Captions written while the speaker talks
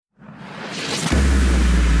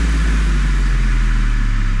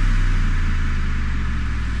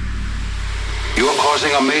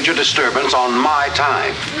causing a major disturbance on my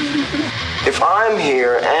time. If I'm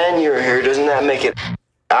here and you're here, doesn't that make it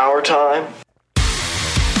our time?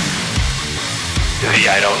 The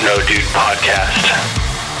I Don't Know Dude podcast.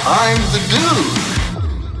 I'm the dude.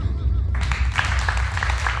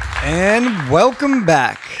 And welcome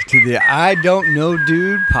back to the I Don't Know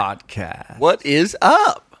Dude podcast. What is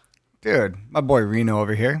up? Dude, my boy Reno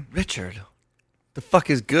over here. Richard, the fuck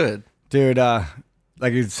is good? Dude,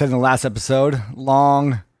 like you said in the last episode,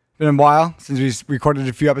 been a while since we recorded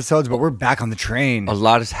a few episodes, but we're back on the train. A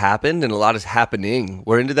lot has happened and a lot is happening.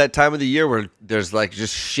 We're into that time of the year where there's like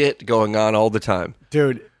just shit going on all the time.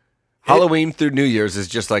 Dude. Halloween through New Year's is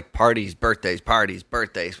just like parties, birthdays,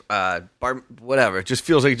 whatever. It just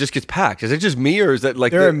feels like it just gets packed. Is it just me or is that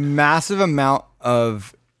like there are a massive amount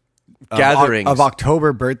of gatherings of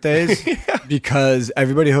October birthdays because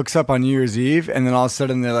everybody hooks up on New Year's Eve and then all of a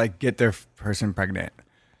sudden they like get their person pregnant.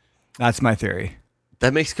 That's my theory.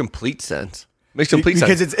 That makes complete sense. Makes complete sense.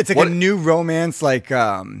 Because it's like a new romance, like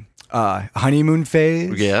honeymoon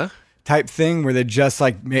phase type thing where they just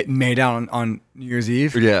like made out on New Year's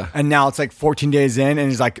Eve. Yeah. And now it's like 14 days in and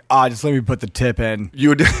he's like, just let me put the tip in. You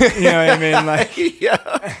would, you know what I mean? Like, yeah.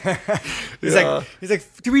 He's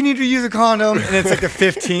like, do we need to use a condom? And it's like the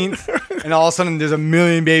 15th. And all of a sudden there's a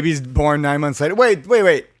million babies born 9 months later. Wait.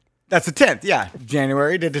 That's the 10th. Yeah.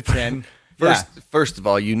 January did the 10. First of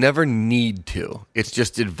all, you never need to. It's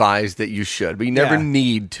just advised that you should, but you never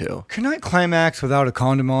need to. Can I climax without a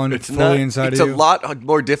condom on? It's inside it's of you? a lot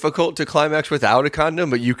more difficult to climax without a condom,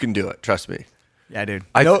 but you can do it. Trust me. Yeah, dude.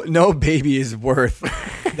 No baby is worth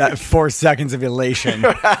that 4 seconds of elation.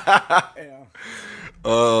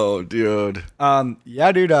 Oh, dude.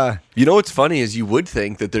 Yeah, dude. You know what's funny is you would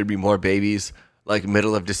think that there'd be more babies like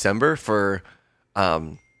middle of December for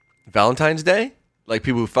Valentine's Day. Like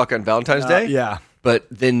people who fuck on Valentine's Day? Yeah. But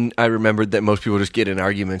then I remembered that most people just get in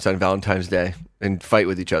arguments on Valentine's Day and fight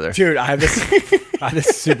with each other. Dude, I have this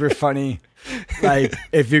super funny, like,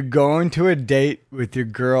 if you're going to a date with your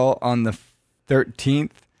girl on the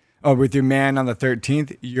 13th, or with your man on the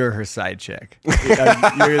 13th, you're her side chick. You're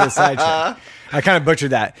the side chick. I kind of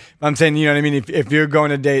butchered that. I'm saying, you know what I mean? If you're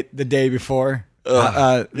going to date the day before,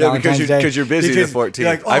 because you're busy the 14th.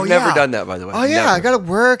 Like, I've never done that, by the way. Oh, yeah, never. I got to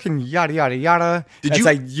work and yada, yada, yada. It's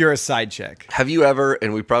like you're a side chick. Have you ever,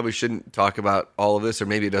 and we probably shouldn't talk about all of this, or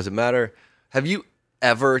maybe it doesn't matter. Have you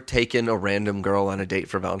ever taken a random girl on a date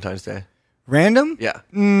for Valentine's Day? Random? Yeah.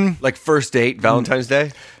 Like first date, Valentine's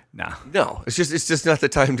Day? No. It's just not the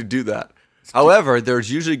time to do that. However, there's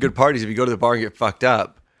usually good parties if you go to the bar and get fucked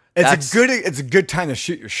up. It's a good time to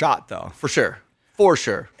shoot your shot, though. For sure.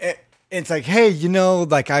 It's like, hey,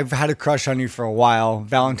 like I've had a crush on you for a while.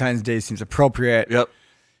 Valentine's Day seems appropriate. Yep.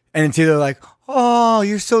 And it's either like, oh,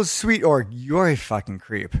 you're so sweet, or you're a fucking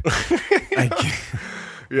creep. One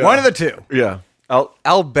of the two. Yeah.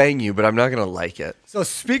 I'll bang you, but I'm not gonna like it. So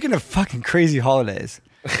speaking of fucking crazy holidays,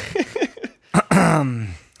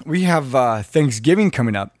 we have Thanksgiving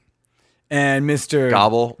coming up, and Mr.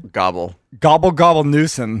 Gobble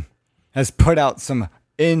Newsom has put out some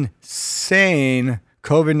insane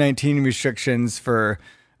COVID-19 restrictions for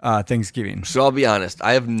Thanksgiving. So I'll be honest,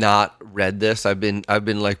 I have not read this. I've been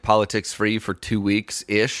like politics free for 2 weeks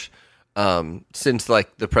ish. Since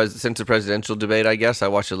like the presidential debate, I guess I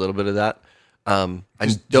watched a little bit of that.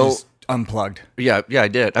 Just unplugged. Yeah, I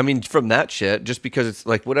did. I mean, from that shit, just because it's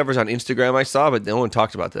like whatever's on Instagram I saw, but no one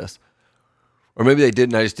talked about this. Or maybe they did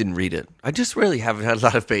and I just didn't read it. I just really haven't had a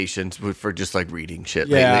lot of patience for just like reading shit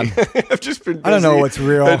lately. I've just been busy. I don't know what's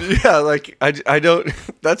real. Like I don't.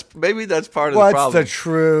 That's part of the problem. What's the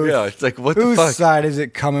truth? Yeah, it's like whose side is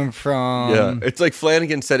it coming from? Yeah, it's like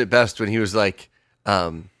Flanagan said it best when he was like,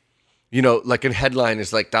 like a headline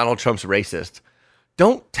is like Donald Trump's racist.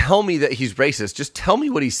 Don't tell me that he's racist. Just tell me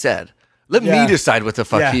what he said. Let me decide what the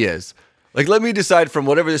fuck he is. Like, let me decide from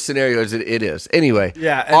whatever the scenario is it is. Anyway,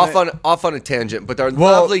 off on a tangent, but our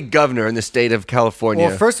lovely governor in the state of California.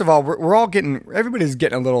 Well, first of all, everybody's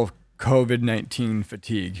getting a little COVID-19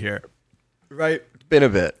 fatigue here, right? It's been a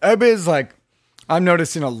bit. Everybody's like, I'm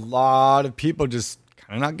noticing a lot of people just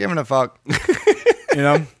kind of not giving a fuck,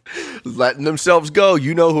 letting themselves go.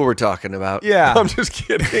 You know who we're talking about. Yeah. I'm just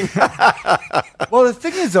kidding. Well, the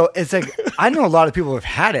thing is, though, it's like, I know a lot of people who have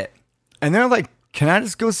had it, and they're like, can I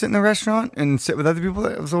just go sit in the restaurant and sit with other people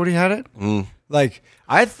that have already had it? Like,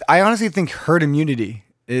 I honestly think herd immunity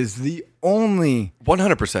is the only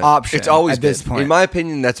 100% option. It's always at this point. In my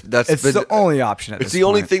opinion, that's it's the only option. It's the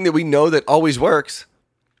only thing that we know that always works.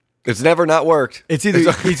 It's never not worked. It's either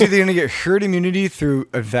going to get herd immunity through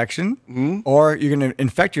infection, or you're going to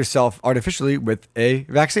infect yourself artificially with a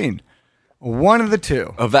vaccine. One of the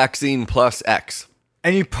two. A vaccine plus X.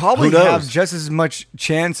 And you probably Who knows? have just as much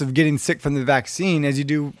chance of getting sick from the vaccine as you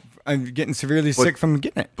do getting severely sick from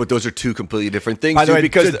getting it. But those are two completely different things. By the way,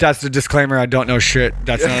 because that's the disclaimer. I don't know shit.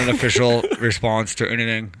 That's not an official response to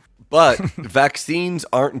anything. But vaccines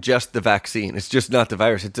aren't just the vaccine. It's just not the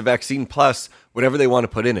virus. It's a vaccine plus whatever they want to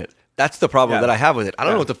put in it. That's the problem that I have with it. I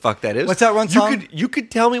don't know what the fuck that is. What's that one song? You could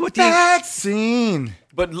tell me what the Vaccine.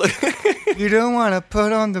 But look, You don't want to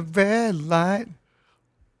put on the red light.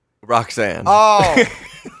 Roxanne. Oh,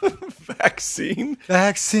 Vaccine.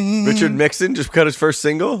 vaccine. Richard Mixon just cut his first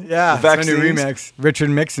single. Yeah, The it's my new remix. Richard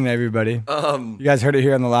Mixon, everybody. You guys heard it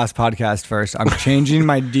here on the last podcast first. I'm changing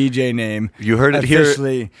my DJ name. You heard it here-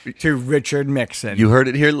 officially to Richard Mixon. You heard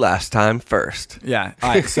it here last time first. Yeah. All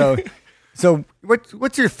right. So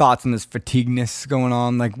what's your thoughts on this fatigueness going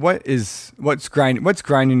on? Like, what's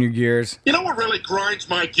grinding your gears? You know what really grinds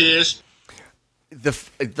my gears?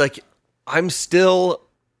 I'm still,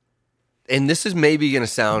 and this is maybe gonna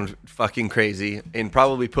sound fucking crazy and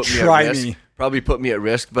probably put me Try at risk. me. Probably put me at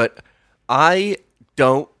risk, but I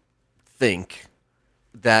don't think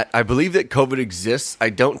that I believe that COVID exists. I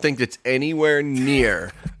don't think it's anywhere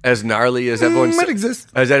near as gnarly as everyone Might exist.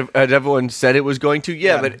 as everyone said it was going to.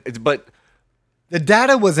 Yeah. but The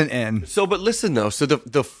data wasn't in. So, but listen though. So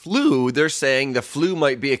the flu, they're saying the flu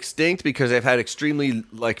might be extinct because they've had extremely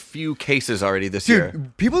few cases already this year.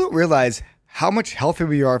 Dude, people don't realize how much healthier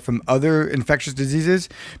we are from other infectious diseases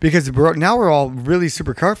because now we're all really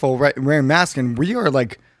super careful, right? Wearing masks, and we are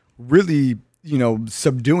really,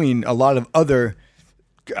 subduing a lot of other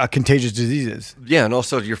contagious diseases. Yeah, and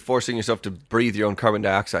also you're forcing yourself to breathe your own carbon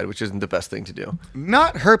dioxide, which isn't the best thing to do.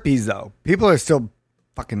 Not herpes though. People are still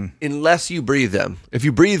fucking. Unless you breathe them. If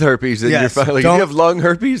you breathe herpes, then Yes, you're fine. If you don't- have lung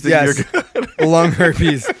herpes, then Yes, you're good. lung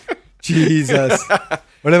herpes. Jesus.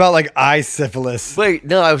 What about eye syphilis? Wait,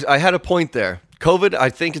 no, I had a point there. COVID, I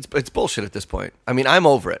think it's bullshit at this point. I mean, I'm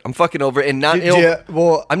over it. I'm fucking over it, and not.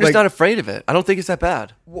 I'm just not afraid of it. I don't think it's that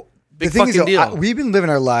bad. Big the thing fucking deal. we've been living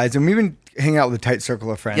our lives, and we've been hanging out with a tight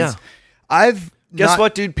circle of friends. Yeah. Guess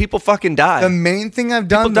what, dude? People fucking die. The main thing I've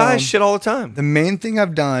done, People die though, shit all the time. The main thing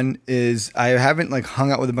I've done is I haven't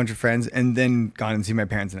hung out with a bunch of friends and then gone and see my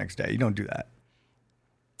parents the next day. You don't do that.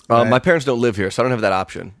 Right? My parents don't live here, so I don't have that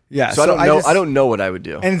option. Yeah, so I so don't know. I I don't know what I would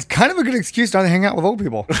do. And it's kind of a good excuse not to hang out with old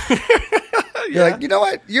people. You're like, you know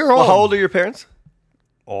what? You're old. Well, how old are your parents?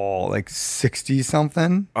 Oh, 60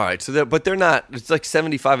 something. All right, so but they're not. It's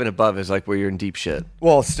 75 and above is where you're in deep shit,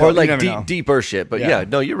 Well, still, or you never know. deeper shit. But Yeah. yeah,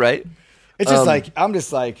 no, you're right. It's just I'm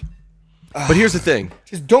just But here's the thing.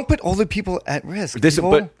 just don't put older people at risk. This,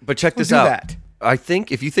 people. but check Don't this do out. that. I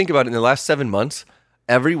think if you think about it, in the last 7 months,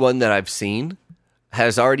 everyone that I've seen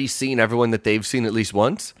has already seen everyone that they've seen at least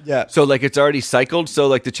once. Yeah. So it's already cycled. So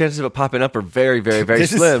the chances of it popping up are very, very, very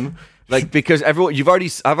This is- slim. Because everyone I've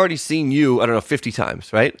already seen you, I don't know, 50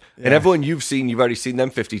 times, right? Yeah. And everyone you've already seen them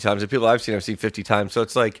 50 times. And people I've seen 50 times. So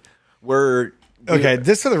it's we're Okay,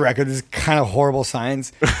 this for the record, this is kind of horrible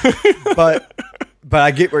science, but I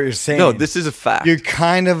get what you're saying. No, this is a fact. You're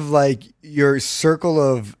kind of your circle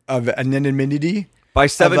of anonymity. By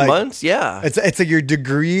 7 of, months, yeah. It's your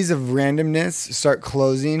degrees of randomness start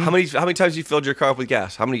closing. How many times you filled your car up with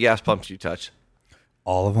gas? How many gas pumps you touch?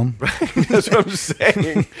 All of them. That's what I'm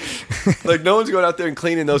saying. No one's going out there and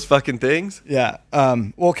cleaning those fucking things. Yeah.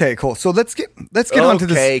 Okay. Cool. So let's get on to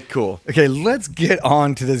this. Okay. Cool. Okay. Let's get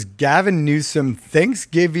on to this Gavin Newsom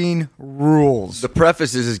Thanksgiving rules. The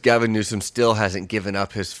preface is Gavin Newsom still hasn't given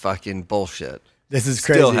up his fucking bullshit. This is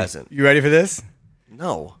crazy. Still hasn't. You ready for this?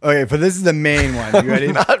 No. Okay. But this is the main one. You ready?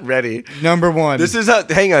 I'm not ready. Number one. This is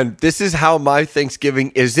hang on. This is how my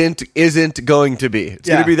Thanksgiving isn't going to be. It's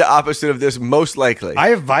Yeah. going to be the opposite of this, most likely.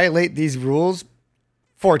 I violate these rules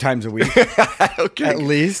 4 times a week, Okay. at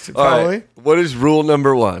least, All right. probably. What is rule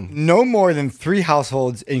number 1? No more than 3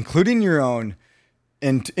 households, including your own,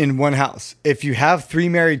 in one house. If you have 3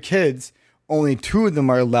 married kids, only 2 of them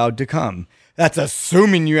are allowed to come. That's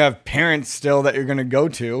assuming you have parents still that you're going to go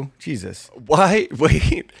to. Jesus. Why?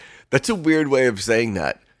 Wait. That's a weird way of saying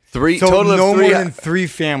that. So Total no of 3. more than 3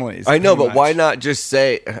 families. I know, pretty but why much. not just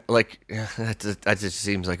say that just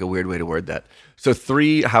seems like a weird way to word that. So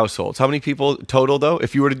 3 households. How many people total though?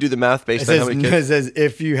 If you were to do the math based on how many It kids? says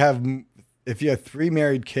if you have 3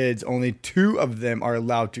 married kids, only 2 of them are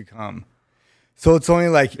allowed to come. So it's only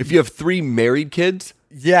If you have 3 married kids,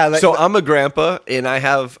 yeah. so I'm a grandpa and I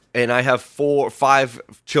have 5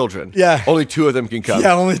 children. Yeah. Only 2 of them can come.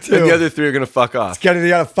 Yeah, only 2. And the other 3 are gonna fuck off. they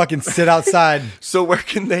gotta fucking sit outside. So where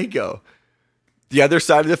can they go? The other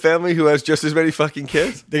side of the family who has just as many fucking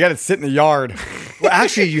kids? They gotta sit in the yard. Well,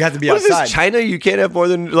 actually, you have to be What is outside. this, China? You can't have more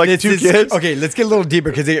than 2 It's- kids? Okay, let's get a little deeper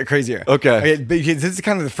because they get crazier. Okay. Because this is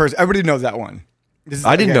kind of the first. Everybody knows that one.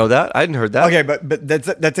 I didn't know that. I hadn't heard that. Okay, but that's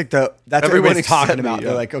like that's Everyone what everybody's except talking me, about. yeah.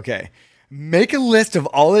 They're like, okay, make a list of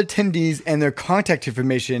all attendees and their contact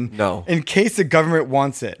information. No. In case the government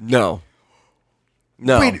wants it. No.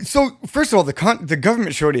 Wait, so first of all, the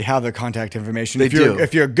government should already have the contact information. They if you're, do.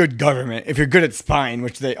 If you're a good government, if you're good at spying,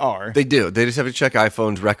 which they are. They do. They just have to check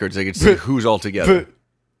iPhone's records. They can see who's all together. But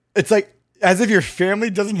it's like as if your family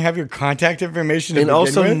doesn't have your contact information. To And begin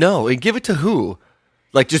also, with. no. And give it to who?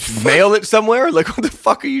 Like, just mail it somewhere? Like, what the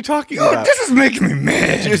fuck are you talking about? This is making me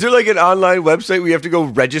mad. Is there like an online website where you have to go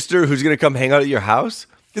register who's going to come hang out at your house?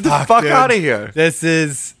 Get the fuck dude. out of here. This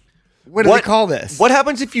is what do they call this? What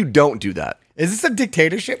happens if you don't do that? Is this a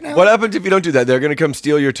dictatorship now? What happens if you don't do that? They're going to come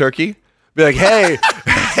steal your turkey? Be like, hey,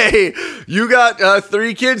 hey, you got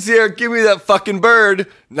 3 kids here. Give me that fucking bird.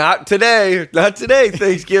 Not today. Not today,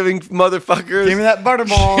 Thanksgiving, motherfuckers. Give me that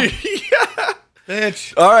butterball, Yeah.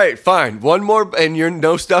 bitch. All right, fine. One more, and you're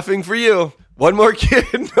no stuffing for you. One more kid,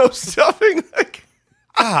 no stuffing. Like,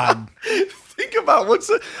 God. think about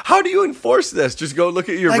how do you enforce this? Just go look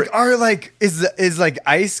at your. Is like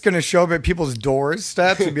ICE gonna show up at people's doors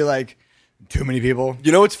steps and be like, too many people?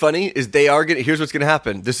 You know what's funny is they are gonna. Here's what's gonna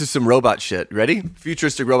happen. This is some robot shit. Ready?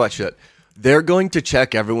 Futuristic robot shit. They're going to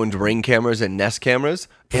check everyone's Ring cameras and Nest cameras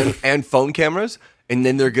and phone cameras, and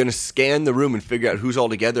then they're gonna scan the room and figure out who's all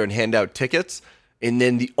together and hand out tickets. And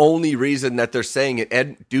then the only reason that they're saying it,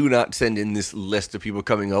 Ed, do not send in this list of people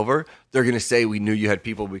coming over. They're gonna say we knew you had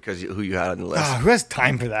people because who you had on the list. Who has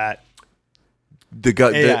time for that?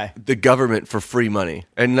 The government for free money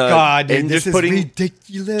and God, dude, and this is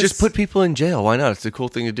ridiculous. Just put people in jail. Why not? It's a cool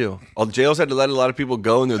thing to do. All the jails had to let a lot of people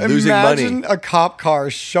go, and they're losing money. Imagine a cop car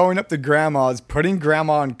showing up to grandma's, putting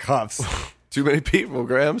grandma in cuffs. Too many people,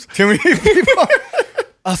 Grams. Too many people.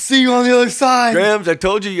 I'll see you on the other side. Grams, I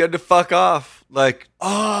told you had to fuck off. Like,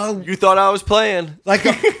 oh, you thought I was playing. Like,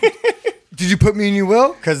 did you put me in your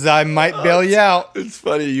will? Because I might bail you out. It's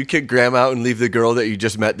funny. You kick Graham out and leave the girl that you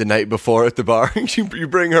just met the night before at the bar. you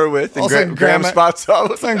bring her with, and Graham spots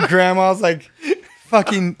up. Some grandma's like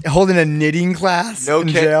fucking holding a knitting class in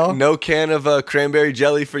jail. No can of cranberry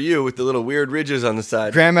jelly for you with the little weird ridges on the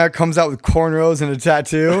side. Grandma comes out with cornrows and a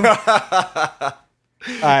tattoo. All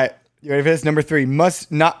right, you ready for this? Number 3, must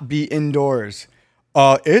not be indoors.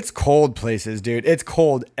 It's cold places, dude. It's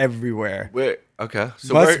cold everywhere. Wait, okay.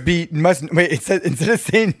 So Wait, it says instead of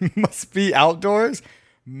saying must be outdoors,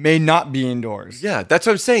 may not be indoors. Yeah, that's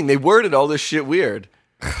what I'm saying. They worded all this shit weird.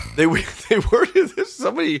 They worded this.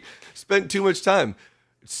 Somebody spent too much time.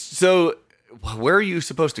 So, where are you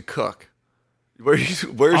supposed to cook? Where's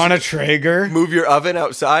on a Traeger? Move your oven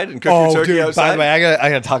outside and cook your turkey outside? By the way, I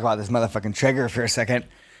gotta talk about this motherfucking Traeger for a second.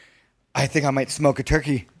 I think I might smoke a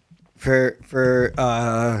turkey for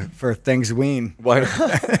Thanksgiving. Why not?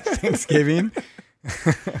 Thanksgiving.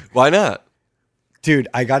 Why not? Dude,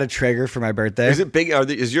 I got a Traeger for my birthday. Is it big?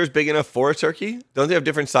 Is yours big enough for a turkey? Don't they have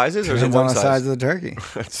different sizes, or is it Depends one on the size? size of the turkey.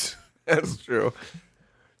 That's true.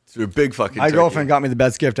 It's a big fucking. My turkey. girlfriend got me the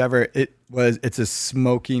best gift ever. It's a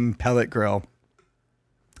smoking pellet grill,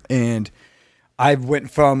 and I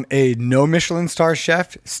went from a no Michelin star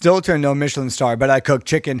chef still to a no Michelin star, but I cook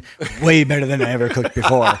chicken way better than I ever cooked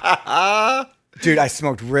before. Dude, I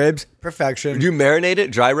smoked ribs, perfection. Do you marinate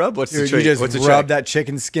it? Dry rub? What's the Dude, trick? you just What's the rub trick? that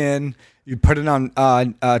chicken skin. You put it on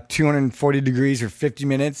 240 degrees for 50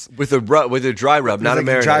 minutes. With a dry rub, not a Like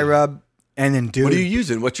marinade. dry rub, and then dude. What are you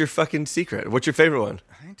using? What's your fucking secret? What's your favorite one?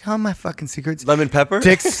 I ain't telling my fucking secrets. Lemon pepper?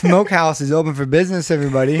 Dick's Smokehouse is open for business,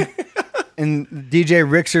 everybody. And DJ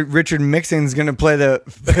Richard Mixon's gonna play the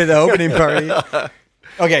opening party.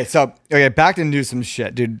 Okay, back to do some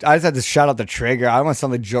shit, dude. I just had to shout out the Traeger. I don't want to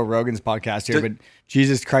sound like Joe Rogan's podcast here, but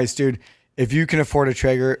Jesus Christ, dude. If you can afford a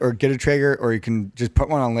Traeger or get a Traeger, or you can just put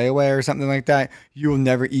one on layaway or something like that, you will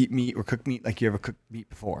never eat meat or cook meat like you ever cooked meat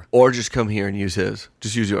before. Or just come here and use his.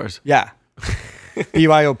 Just use yours. Yeah.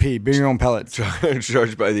 BYOP, bring your own pellets.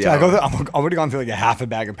 Charged by the So hour. I've already gone through like a half a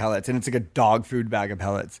bag of pellets, and it's like a dog food bag of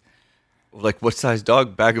pellets. Like, what size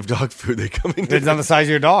bag of dog food they come in? It's on the size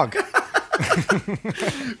of your dog.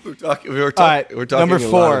 We're talking right, number number a lot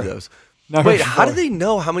 4. of those. Number Wait, how 4. do they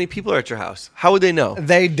know how many people are at your house? How would they know?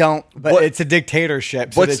 They don't, but What- it's a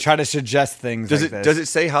dictatorship, so they try to suggest things Does like it this. does it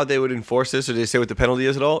say how they would enforce this, or do they say what the penalty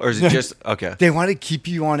is at all, or is it just okay? They want to keep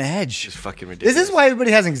you on edge. It's fucking ridiculous. This is why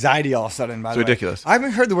everybody has anxiety all of a sudden, by the way. ridiculous. I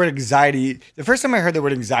haven't heard the word anxiety. The first time I heard the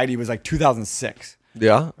word anxiety was like 2006,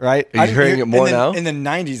 Yeah, right? Are you hearing it more in the, now? In the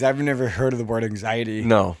 90s, I've never heard of the word anxiety.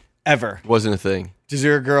 No, Ever. wasn't a thing. Does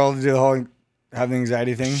your girl do the whole have the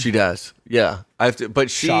anxiety thing? She does. Yeah, I have to. But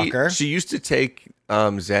Shocker. she used to take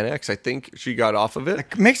Xanax. I think she got off of it.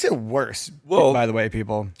 It makes it worse. Whoa. By the way,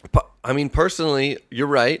 people. I mean, personally, you're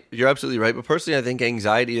right. You're absolutely right. But personally, I think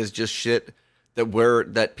anxiety is just shit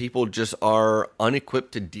that people just are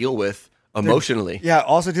unequipped to deal with emotionally. Yeah.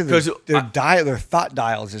 Also, too, Because their thought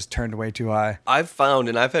dials just turned way too high. I've found,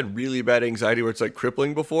 and I've had really bad anxiety where it's like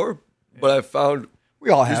crippling before, but I've found We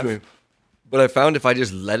all have. But I found if I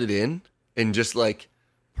just let it in and just like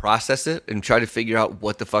process it and try to figure out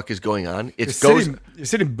what the fuck is going on, you're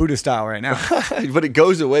sitting Buddha style right now. but it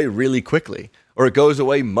goes away really quickly, or it goes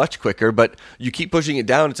away much quicker. But you keep pushing it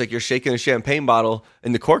down. It's like you're shaking a champagne bottle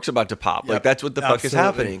and the cork's about to pop. Like that's what the fuck is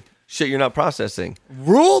happening. Shit, you're not processing.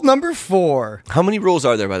 Rule number 4. How many rules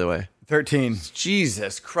are there, by the way? 13.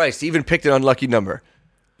 Jesus Christ! He even picked an unlucky number.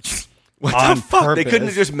 What On the fuck? They purpose. couldn't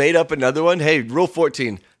have just made up another one. Hey, rule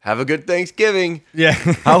 14. Have a good Thanksgiving. Yeah.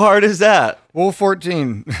 How hard is that? Rule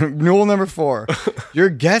 14. Rule number 4. Your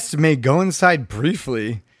guests may go inside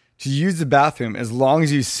briefly to use the bathroom as long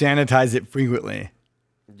as you sanitize it frequently.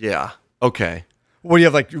 Yeah. Okay. What do you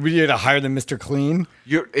have, like, we need to hire the Mr. Clean?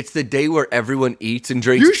 It's the day where everyone eats and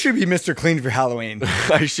drinks. You should be Mr. Clean for Halloween.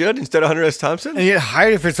 I should instead of Hunter S. Thompson. And you get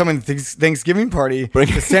hired for someone's Thanksgiving party to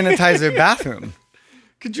sanitize their bathroom.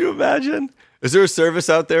 Could you imagine? Is there a service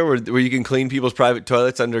out there where you can clean people's private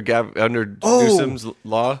toilets under Newsom's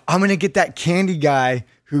law? I'm going to get that candy guy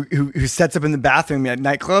who sets up in the bathroom at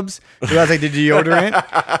nightclubs, who has like the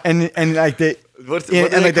deodorant and like the What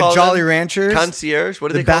and like the Jolly Ranchers. Concierge? What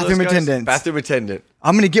do The they call those bathroom guys? attendants. Bathroom attendant.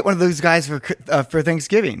 I'm going to get one of those guys for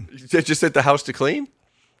Thanksgiving. Just at the house to clean?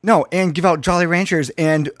 No, and give out Jolly Ranchers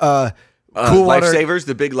and cool water. Lifesavers,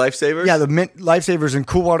 the big lifesavers? Yeah, the mint lifesavers and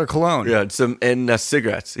cool water cologne. Yeah, and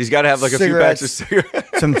cigarettes. He's got to have like a few batches of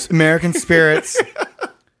cigarettes. Some American spirits.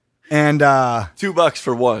 And $2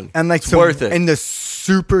 for one. and like it's worth it. And the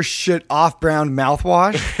super shit off brown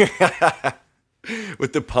mouthwash.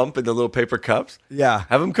 With the pump and the little paper cups. Yeah.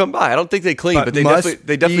 Have them come by. I don't think they clean, But but they must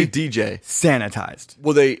definitely be DJ. Sanitized.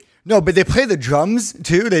 Well, No, but they play the drums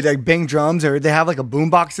too. They like bang drums, or they have like a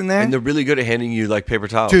boombox in there. and they're really good at handing you like paper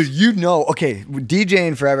towels. Dude, okay,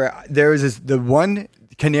 DJing forever. There is the one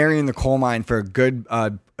canary in the coal mine for a good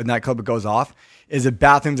nightclub that goes off is the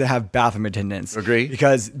bathrooms that have bathroom attendants. Agree.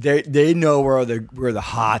 Because they know where the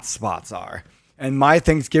hot spots are, and my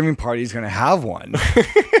Thanksgiving party is going to have one.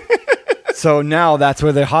 So now that's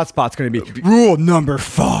where the hot spot's going to be. Rule number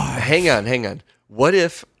 5. Hang on. What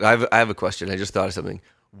if I have a question? I just thought of something.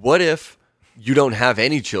 What if you don't have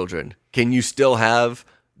any children? Can you still have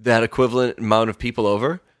that equivalent amount of people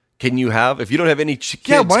over? Can you have, if you don't have any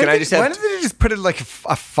kids, why can I did just they, have... why did they just put it like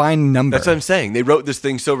a fine number? That's what I'm saying. They wrote this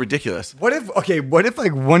thing so ridiculous. What if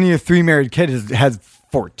like one of your 3 married kids has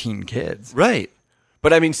 14 kids? Right.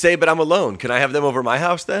 But I mean, but I'm alone. Can I have them over my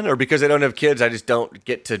house then? Or because I don't have kids, I just don't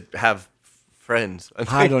get to have friends?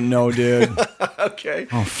 I don't know, dude. Okay.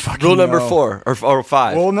 Oh, fucking Rule number no. 4 or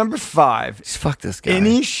 5. Rule number 5. Fuck this guy.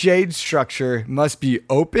 Any shade structure must be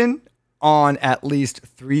open on at least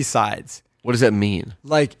 3 sides. What does that mean?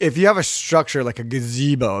 Like if you have a structure like a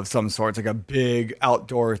gazebo of some sort, like a big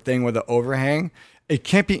outdoor thing with an overhang, it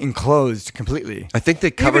can't be enclosed completely. I think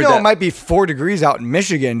they covered Even though that. it might be 4 degrees out in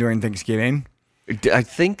Michigan during Thanksgiving. I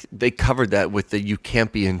think they covered that with the you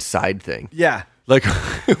can't be inside thing. Yeah. Like,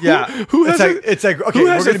 Yeah. who has it's like okay, who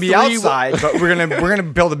we're has gonna a be 3 outside, but we're gonna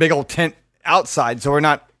build a big old tent outside, so we're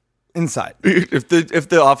not inside. If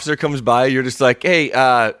the officer comes by, you're just like,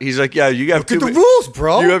 hey, he's like, yeah, you got Look at the rules,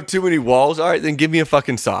 bro. You have too many walls. All right, then give me a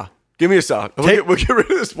fucking saw. Give me a saw. We'll get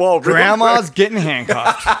rid of this wall. real Grandma's quick. getting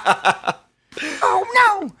handcuffed.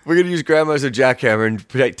 Oh no! We're gonna use grandma as a jackhammer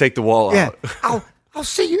and take the wall Yeah, out. I'll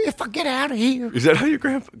see you if I get out of here. Is that how your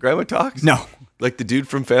grandma talks? No. Like the dude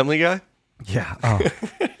from Family Guy? Yeah. Oh.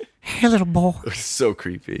 Hey, little boy. So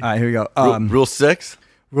creepy. All right, here we go. Rule 6?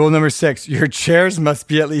 Rule number 6: your chairs must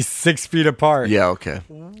be at least 6 feet apart. Yeah. Okay.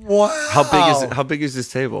 Wow. How big is this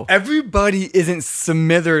table? Everybody isn't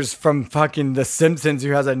Smithers from fucking The Simpsons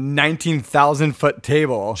who has a 19,000-foot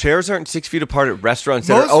table. Chairs aren't 6 feet apart at restaurants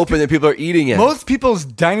that Most are open that people are eating in. Most people's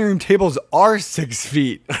dining room tables are 6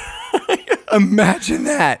 feet. Imagine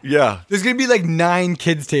that. Yeah. There's gonna be like 9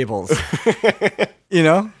 kids tables. You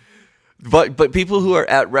know. But people who are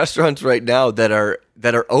at restaurants right now that are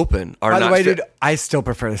open are By not. the way, dude, I still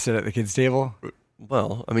prefer to sit at the kids table.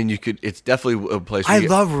 Well, I mean, you could. It's definitely a place. I Where you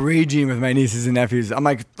get, love raging with my nieces and nephews. I'm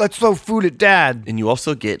like, let's throw food at dad. and you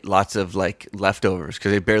also get lots of like leftovers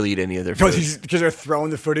because they barely eat any of their food. Because they're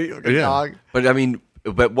throwing the food at you like a dog. But I mean,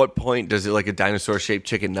 at what point does it like a dinosaur shaped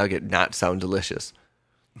chicken nugget not sound delicious?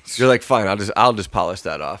 You're like, fine, I'll just polish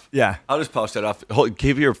that off. Yeah. I'll just polish that off.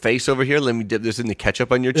 Give your face over here. Let me dip this in the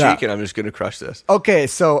ketchup on your Yeah. cheek, and I'm just gonna crush this. Okay,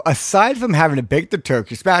 so aside from having to bake the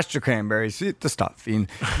turkey, smash the cranberries, eat the stuffing,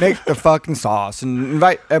 make the fucking sauce, and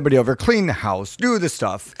invite everybody over, clean the house, do the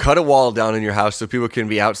stuff. Cut a wall down in your house so people can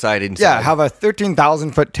be outside inside. Yeah, have a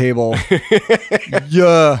 13,000-foot table.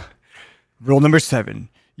 Yeah. Rule number 7.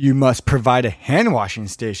 You must provide a hand washing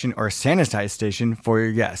station or sanitize station for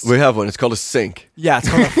your guests. We have one. It's called a sink. Yeah, it's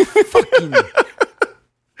called a fucking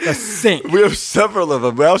a sink. We have several of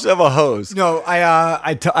them. We also have a hose. No,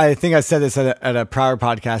 I think I said this at a prior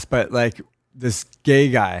podcast, but like this gay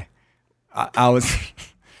guy, I was,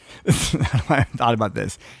 I thought about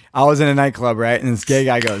this. I was in a nightclub, right? And this gay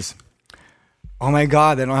guy goes, "Oh my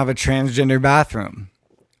God, they don't have a transgender bathroom."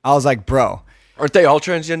 I was like, bro. Aren't they all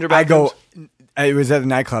transgender bathrooms? I go, it was at the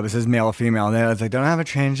nightclub. It says male or female. And I was like, they don't have a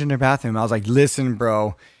transgender bathroom. I was like, listen,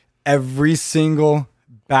 bro, every single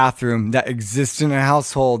bathroom that exists in a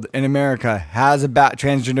household in America has a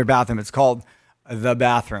transgender bathroom. It's called the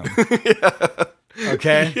bathroom. Yeah.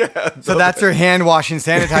 Okay? Yeah, so that's your hand washing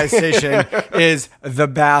sanitize station is the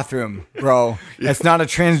bathroom, bro. It's not a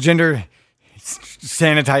transgender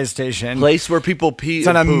sanitize station. Place where people pee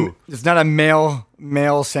and poo. It's not a male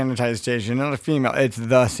sanitize station, not a female. It's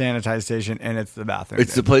the sanitize station, and it's the bathroom.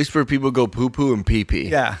 It's the place where people go poo poo and pee pee.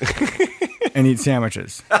 Yeah. And eat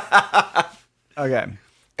sandwiches. Okay.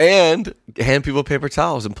 And hand people paper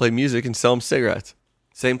towels and play music and sell them cigarettes.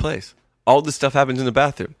 Same place. All this stuff happens in the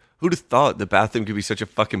bathroom. Who'd have thought the bathroom could be such a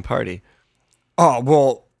fucking party? Oh,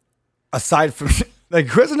 well, aside from, like,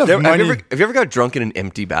 who has enough money? Have you ever got drunk in an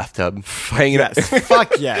empty bathtub? Hanging out?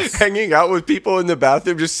 Fuck yes. Hanging out with people in the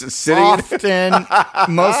bathroom, just sitting. Often,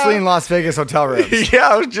 mostly in Las Vegas hotel rooms. Yeah,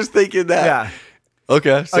 I was just thinking that. Yeah.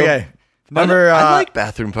 Okay. So Okay. I like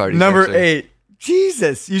bathroom parties. Number actually. 8.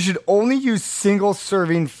 Jesus, you should only use single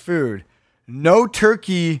serving food. No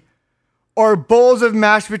turkey or bowls of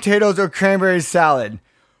mashed potatoes or cranberry salad.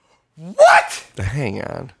 What? Hang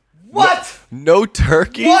on. What? No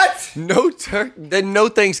turkey? What? No turkey? Then no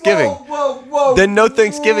Thanksgiving. Whoa. Then no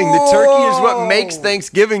Thanksgiving. The turkey is what makes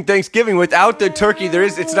Thanksgiving Thanksgiving. Without the turkey,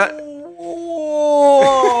 it's not.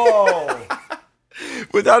 Whoa.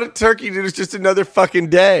 Without a turkey, dude, it's just another fucking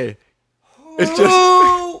day. It's just.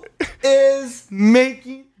 Who is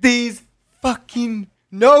making these fucking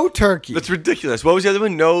no turkey? That's ridiculous. What was the other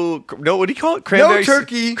one? No. What do you call it? No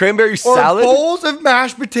turkey. Cranberry salad. Or bowls of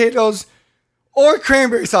mashed potatoes or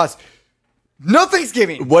cranberry sauce. No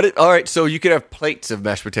Thanksgiving. All right, so you could have plates of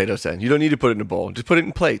mashed potatoes then. You don't need to put it in a bowl. Just put it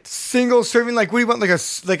in plates. Single serving, like what do you want?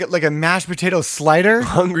 Like a mashed potato slider?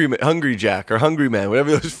 Hungry Jack or Hungry Man,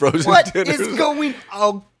 whatever those frozen What dinners is going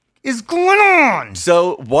on?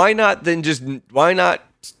 So why not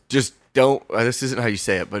just don't? This isn't how you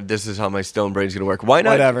say it, but this is how my stone brain's gonna work. Why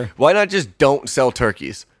not? Whatever. Why not just don't sell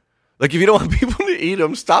turkeys? Like if you don't want people to eat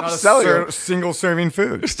them, stop selling them. Single serving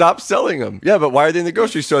food. Stop selling them. Yeah, but why are they in the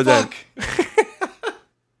grocery store then?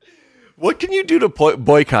 What can you do to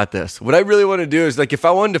boycott this? What I really want to do is like if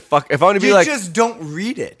I wanted to be like, just don't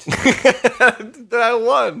read it. then I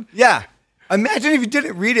won. Yeah. Imagine if you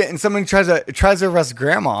didn't read it and someone tries to arrest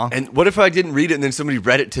grandma. And what if I didn't read it and then somebody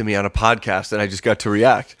read it to me on a podcast and I just got to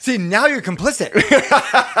react? See, now you're complicit.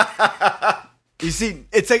 You see,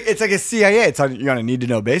 it's like a CIA. It's on a need to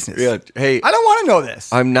know basis. Yeah. Hey, I don't want to know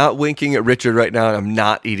this. I'm not winking at Richard right now, and I'm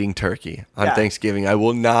not eating turkey on Thanksgiving. I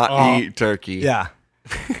will not eat turkey. Yeah.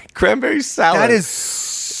 Cranberry salad. That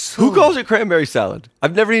is Who calls it cranberry salad?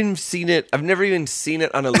 I've never even seen it. I've never even seen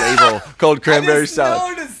it on a label called cranberry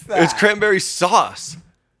salad. Noticed that. It's cranberry sauce.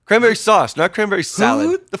 Cranberry sauce, not cranberry salad.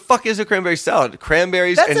 Who? The fuck is a cranberry salad?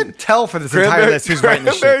 Cranberries That's and a tell for this entire list who's writing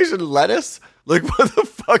this shit. cranberries and lettuce? Like what the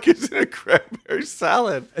fuck is in a cranberry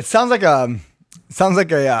salad? It sounds like a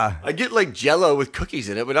I get like Jell-O with cookies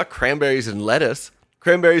in it, but not cranberries and lettuce.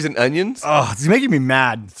 Cranberries and onions. Oh, it's making me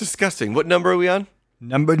mad. It's disgusting. What number are we on?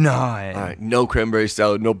 Number 9. All right, no cranberry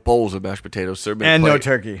salad, no bowls of mashed potatoes served in a And no plate.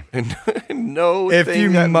 turkey. And no If thing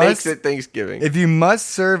you that must- makes it Thanksgiving. If you must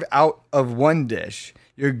serve out of one dish,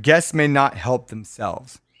 your guests may not help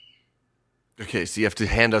themselves. Okay, so you have to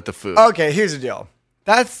hand out the food. Okay, here's the deal.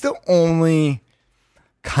 That's the only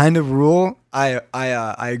kind of rule I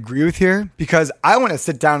agree with here because I want to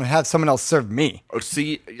sit down and have someone else serve me. Oh,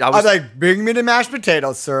 see, I was like, bring me the mashed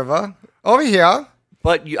potatoes, server. Over here.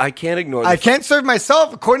 but I can't ignore. I can't serve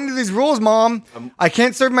myself according to these rules, Mom. I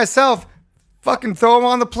can't serve myself. Fucking throw them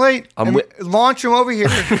on the plate and launch them over here.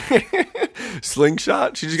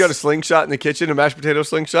 Slingshot. She just got a slingshot in the kitchen, a mashed potato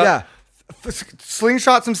slingshot. Yeah.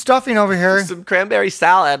 Slingshot some stuffing over here. Some cranberry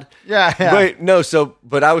salad. Yeah. Wait, no. So,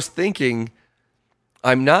 but I was thinking,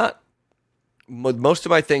 I'm not most of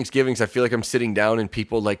my Thanksgivings, I feel like I'm sitting down and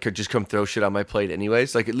people like could just come throw shit on my plate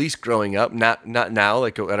anyways. Like at least growing up, not now,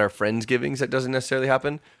 like at our Friendsgivings, that doesn't necessarily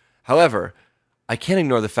happen. However, I can't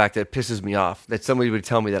ignore the fact that it pisses me off that somebody would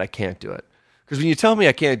tell me that I can't do it. Because when you tell me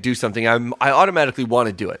I can't do something, I automatically want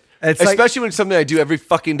to do it. Especially when it's something I do every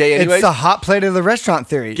fucking day anyways. It's the hot plate of the restaurant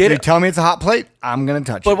theory. You tell me it's a hot plate, I'm going to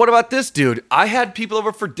touch it. But what about this, dude? I had people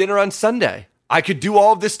over for dinner on Sunday. I could do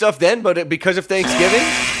all of this stuff then, but because of Thanksgiving,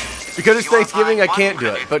 I can't do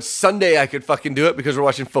it. But Sunday I could fucking do it because we're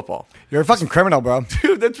watching football. You're a fucking criminal, bro.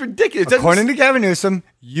 Dude, that's ridiculous. According to Gavin Newsom,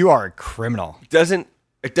 you are a criminal. It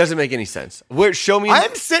doesn't make any sense. Show me.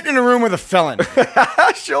 I'm sitting in a room with a felon.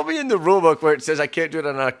 Show me in the rule book where it says I can't do it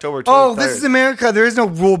on October 23rd. Oh, this is America. There is no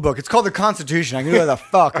rule book. It's called the Constitution. I can do what the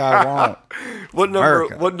fuck I want. What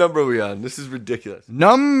number are we on? This is ridiculous.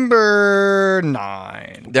 Number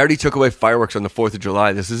 9. They already took away fireworks on the 4th of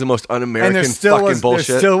July. This is the most un-American fucking bullshit.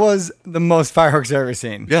 There still was the most fireworks I've ever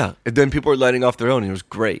seen. Yeah. And then people were lighting off their own. It was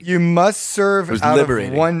great. You must serve it was out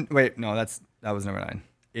liberating. of one. Wait, no, that was number 9.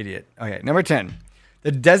 Idiot. Okay, number 10.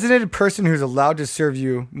 The designated person who's allowed to serve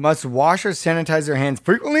you must wash or sanitize their hands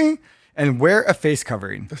frequently and wear a face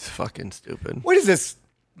covering. That's fucking stupid. What is this?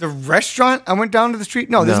 The restaurant I went down to the street?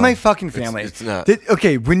 No, this is my fucking family. It's not.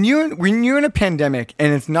 Okay, when you're in a pandemic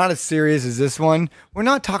and it's not as serious as this one, we're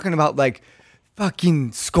not talking about like fucking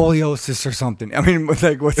scoliosis or something. I mean,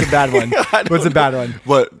 like what's a bad one? What's a bad one?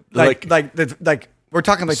 What? Like we're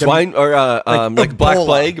talking like swine or like black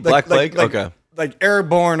plague? Black plague? Okay. Like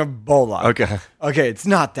airborne Ebola. Okay, it's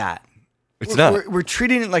not that. We're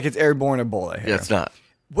treating it like it's airborne Ebola here. Yeah, it's not.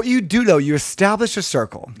 What you do though, you establish a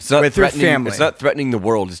circle with your family. It's not threatening the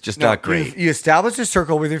world. It's just not great. You establish a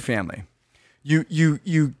circle with your family.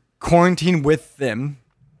 You quarantine with them,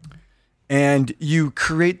 and you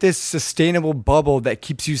create this sustainable bubble that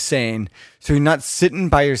keeps you sane. So you're not sitting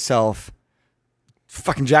by yourself,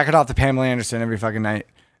 fucking jacking off to Pamela Anderson every fucking night.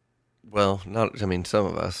 Well, some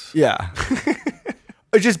of us. Yeah.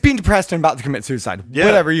 Or just being depressed and about to commit suicide. Yeah.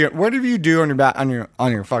 Whatever you do on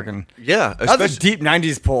your fucking. Yeah. That's a deep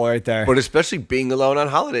 90s pull right there. But especially being alone on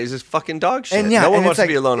holidays is fucking dog shit. And yeah, no one wants to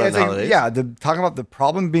be alone on like, holidays. Yeah, talking about the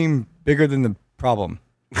problem being bigger than the problem.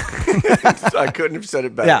 I couldn't have said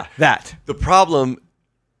it better. Yeah, that. The problem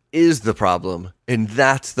is the problem, and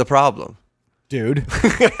that's the problem. Dude.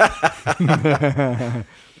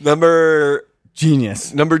 Number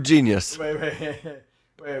genius. Wait.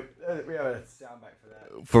 We have a soundbite for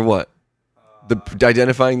that. For what?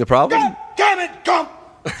 Identifying the problem? God damn it, Gump!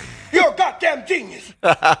 You're a goddamn genius!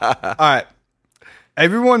 All right.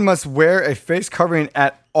 Everyone must wear a face covering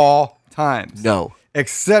at all times. No.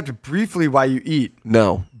 Except briefly while you eat.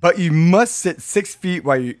 No. But you must sit 6 feet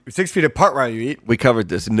apart while you eat. We covered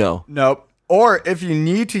this. No. Nope. Or if you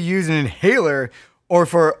need to use an inhaler or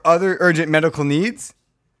for other urgent medical needs,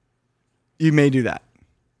 you may do that.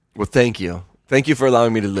 Well, thank you. Thank you for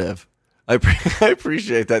allowing me to live. I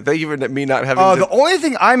appreciate that. Thank you for me not having the only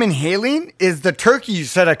thing I'm inhaling is the turkey you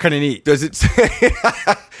said I couldn't eat. Does it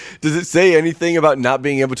say anything about not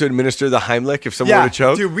being able to administer the Heimlich if someone were to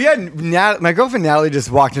choke? Dude, we had my girlfriend Natalie just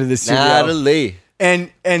walked into the studio. Natalie.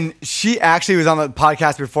 And she actually was on the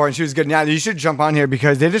podcast before, and she was good. Now you should jump on here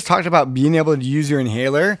because they just talked about being able to use your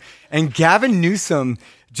inhaler, and Gavin Newsom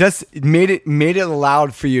just made it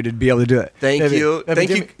allowed for you to be able to do it. Thank you,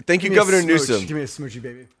 Governor Newsom. Give me a smoochie,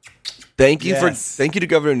 baby. Thank you to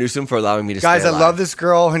Governor Newsom for allowing me to Guys, stay alive. I love this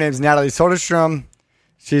girl. Her name's Natalie Soderstrom.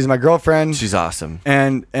 She's my girlfriend. She's awesome.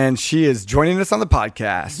 And she is joining us on the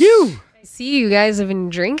podcast. I see you guys have been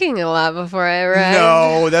drinking a lot before I arrived.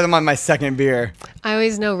 No, that's on my second beer. I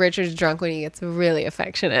always know Richard's drunk when he gets really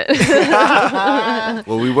affectionate.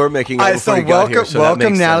 Well, we were making out before you got here, so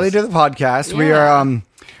welcome Natalie sense. to the podcast. Yeah.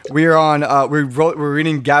 We're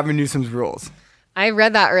reading Gavin Newsom's rules. I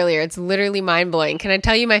read that earlier. It's literally mind blowing. Can I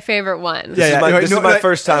tell you my favorite one? This is my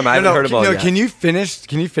first time. I haven't heard of all yet. Can you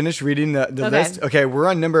finish reading the list? Okay, we're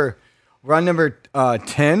on number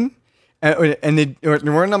 10. And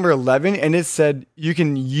we're on number 11, and it said you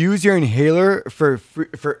can use your inhaler for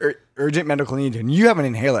urgent medical needs, and you have an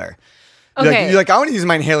inhaler. Okay. You're like, I want to use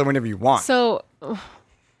my inhaler whenever you want. So,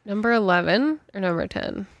 number 11 or number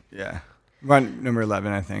 10? Yeah. We're on number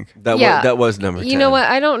 11, I think. That was number 10. You know what?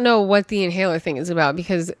 I don't know what the inhaler thing is about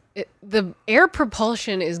because the air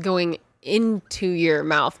propulsion is going into your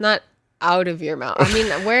mouth, not out of your mouth. I mean,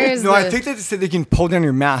 where is I think they said they can pull down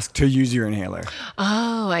your mask to use your inhaler.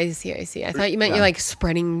 Oh, I see. I thought you meant you're like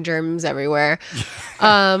spreading germs everywhere.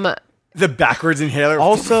 The backwards inhaler.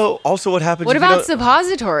 Also, what happens? What about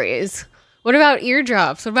suppositories? What about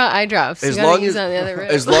eardrops? What about eye drops? As you gotta long use as on the other room.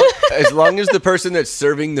 as long as the person that's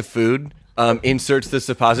serving the food inserts the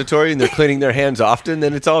suppository and they're cleaning their hands often,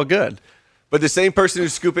 then it's all good. But the same person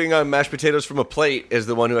who's scooping on mashed potatoes from a plate is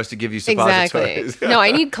the one who has to give you suppositories. Exactly. No,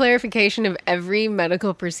 I need clarification of every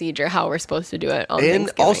medical procedure, how we're supposed to do it on And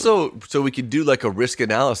Thanksgiving. also, so we could do like a risk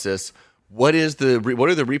analysis. What are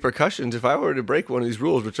the repercussions if I were to break one of these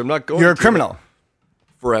rules, which I'm not going to? You're a criminal.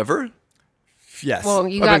 Forever? Yes. well,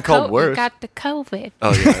 you I've been got, called you worse. got the COVID.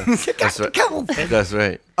 Oh, yeah. That's right. That's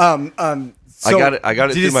right. So, I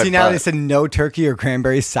got it Did you through my see now they butt. said no turkey or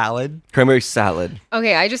cranberry salad? Cranberry salad.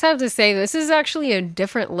 Okay, I just have to say this is actually a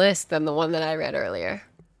different list than the one that I read earlier.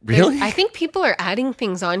 Really? I think people are adding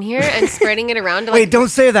things on here and spreading it around. To, Wait, don't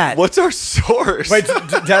say that. What's our source? Wait, did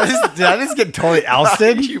I just get totally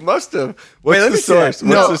ousted? You must have. Wait, What's let the me see source? it.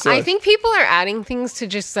 What's No, the source? I think people are adding things to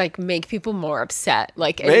just like make people more upset,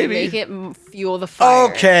 like and Maybe. make it fuel the fire.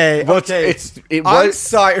 Okay, Well, okay. it I'm was-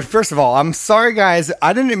 sorry. First of all, I'm sorry, guys.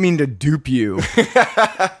 I didn't mean to dupe you,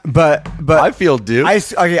 but I feel duped.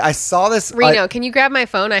 I saw this. Reno, can you grab my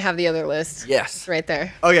phone? I have the other list. Yes. It's right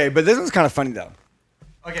there. Okay, but this one's kind of funny though.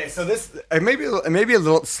 Okay, so this it may be a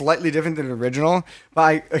little slightly different than the original,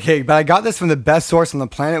 but I got this from the best source on the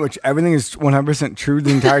planet, which everything is 100% true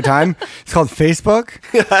the entire time. It's called Facebook,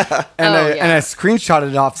 and I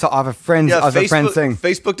screenshotted it off a friend's thing.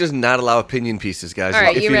 Facebook does not allow opinion pieces, guys. All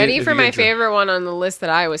right, If you ready if for my get to- favorite one on the list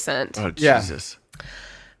that I was sent? Oh, Yeah. Jesus.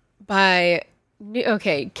 By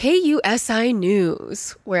KUSI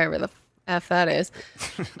News, wherever the F that is.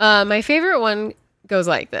 My favorite one goes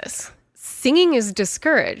like this. Singing is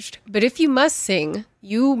discouraged, but if you must sing,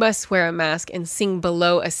 you must wear a mask and sing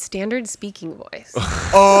below a standard speaking voice.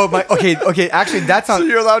 Oh my. Okay. Actually, that's on. So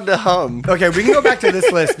you're allowed to hum. Okay, we can go back to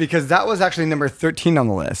this list because that was actually number 13 on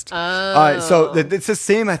the list. Oh. So it's the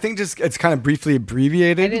same. I think just it's kind of briefly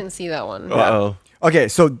abbreviated. I didn't see that one. Uh-oh. Okay,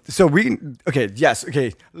 so we yes,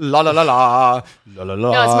 okay. La la la la la la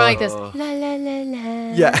la. No, it's more like this. La la la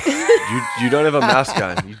la. Yeah. You don't have a mask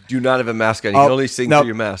on. You do not have a mask on. You can only sing no. through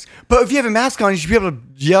your mask. But if you have a mask on, you should be able to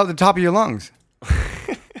yell at the top of your lungs.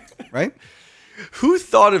 Right? Who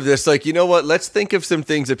thought of this? Like, you know what? Let's think of some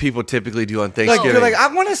things that people typically do on Like Thanksgiving. you're like,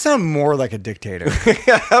 I want to sound more like a dictator.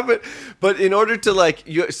 Yeah, but in order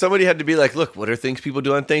to somebody had to be like, look, what are things people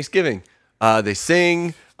do on Thanksgiving? They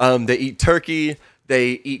sing. They eat turkey.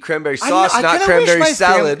 They eat cranberry sauce, not cranberry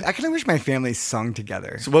salad. I kind of wish my family sung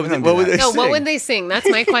together. So what would We they- don't do what would that. they- No, what sing? would they sing? That's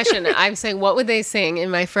my question. I'm saying, what would they sing? And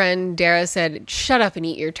my friend Dara said, shut up and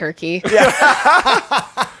eat your turkey.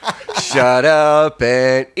 Shut up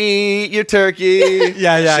and eat your turkey.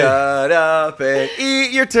 Yeah. Shut up and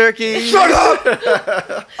eat your turkey. Shut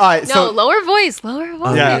up. All right, No, so lower voice, lower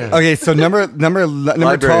voice. yeah. yeah. Okay, so number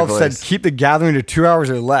Library 12 voice. said keep the gathering to 2 hours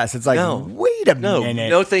or less. It's like, No. wait a No, minute.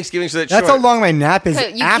 no Thanksgiving's that That's short. how long my nap is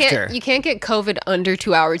You after. you can't get COVID under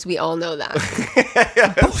 2 hours. We all know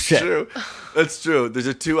that. Bullshit. True. That's true. There's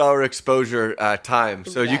a 2-hour exposure time,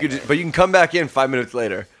 so you could, but you can come back in 5 minutes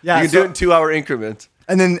later. Yeah, you can do it in 2-hour increments.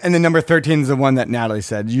 And then number 13 is the one that Natalie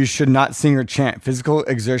said. You should not sing or chant. Physical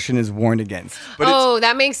exertion is warned against. But Oh,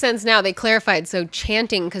 that makes sense now. They clarified. So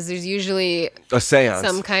chanting, because there's usually a seance.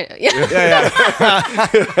 some kind of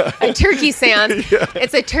a turkey seance.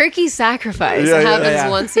 It's a turkey sacrifice. Yeah, it yeah, happens yeah.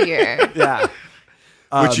 once a year. Yeah.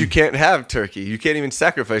 Which you can't have turkey. You can't even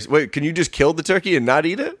sacrifice. Wait, can you just kill the turkey and not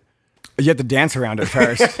eat it? You have to dance around it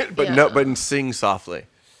first. But Yeah. no, but sing softly.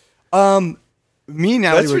 Me and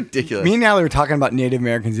Natalie That's were, ridiculous. Me and Natalie were talking about Native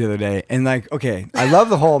Americans the other day, and like, okay, I love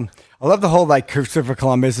the whole like Christopher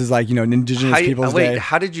Columbus is like, an Indigenous Peoples Day.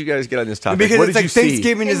 How did you guys get on this topic? Because what it's did like you see?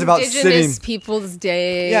 Thanksgiving is about Indigenous sitting. Peoples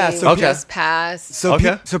Day. Yeah, so just passed. So,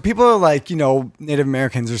 Okay. so people are like, Native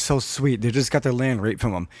Americans are so sweet. They just got their land raped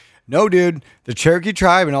from them. No, dude, the Cherokee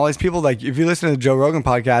tribe and all these people, like, if you listen to the Joe Rogan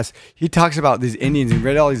podcast, he talks about these Indians and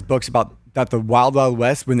read all these books about that the Wild Wild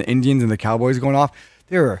West, when the Indians and the cowboys going off,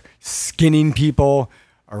 they were skinning people,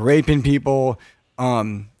 or raping people.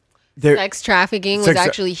 They're Sex trafficking was Sex tra-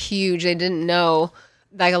 actually huge. They didn't know.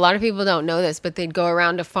 Like a lot of people don't know this, but they'd go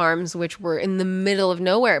around to farms which were in the middle of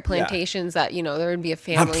nowhere, plantations that there would be a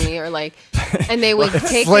family or like, and they would take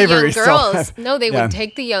the young slavery still. girls. No, they Yeah. would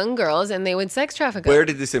take the young girls and they would sex traffic them. Where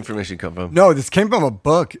did this information come from? No, this came from a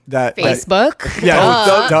book that Facebook? Yeah,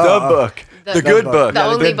 Duh. The book. The good book. The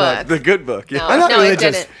only good book. book. The good book. Yeah. No, I'm not no, religious.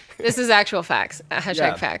 it didn't. This is actual facts. Hashtag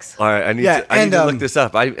Yeah. facts. All right, I need Yeah, to, I need to and, look this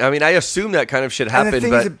up. I mean, I assume that kind of shit And the happened,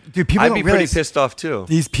 thing but is, dude, people I'd don't be pretty realize- pissed off too.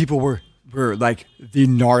 these people were like the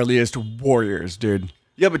gnarliest warriors, dude.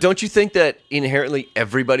 Yeah, but don't you think that inherently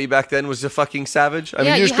everybody back then was a fucking savage? I Yeah, mean,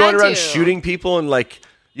 you're you just going had around to. shooting people and like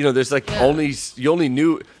there's like you only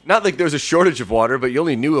knew, not like there's a shortage of water, but you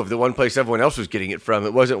only knew of the one place everyone else was getting it from.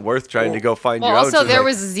 It wasn't worth trying to go find your own. Also, So there like-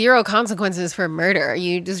 was zero consequences for murder.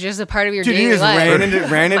 It was just a part of your Dude, daily you just life.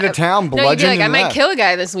 ran into town, No, you'd be bludgeoned like, I and might left. kill a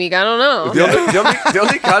guy this week. I don't know. the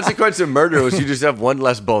only consequence of murder was you just have one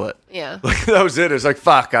less bullet. Yeah. Like, that was it. It's like,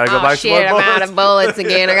 fuck, gotta go Oh buy some shit! more I'm bullets. out of bullets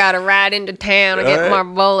again. I gotta ride into town to get Right. more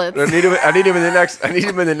bullets. I need him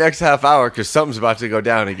in the next half hour because something's about to go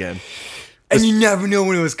down again. And you never know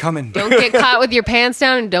when it was coming. Don't get caught with your pants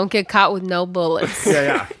down, and don't get caught with no bullets.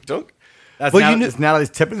 Yeah. Don't. That's Well, you knew- it's Natalie's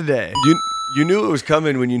tip of the day. You knew it was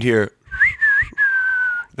coming when you'd hear.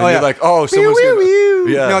 Then Oh, you're yeah. like, oh, someone's Wee, gonna. wee,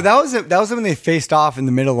 wee. Yeah. No, that was when they faced off in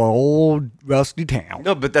the middle of old rusty town.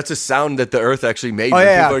 No, but that's a sound that the earth actually made Oh, when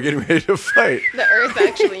yeah. people are getting ready to fight. The earth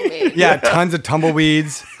actually made. Yeah, tons of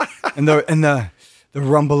tumbleweeds, and the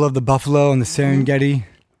rumble of the buffalo and the Serengeti.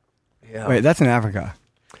 Yeah. Wait, that's in Africa.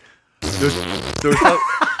 There's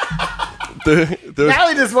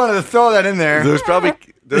Natalie just wanted to throw that in there. there's probably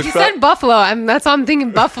there's You prob- said buffalo. That's all I'm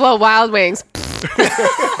thinking. Buffalo Wild Wings.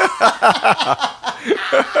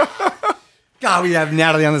 God, we have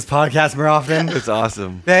Natalie on this podcast more often. It's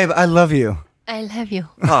awesome. Babe, I love you. I love you.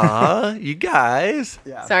 Aw, you guys.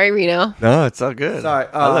 Sorry, Reno. No, it's all good. Sorry,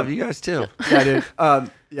 I love you guys too. Yeah,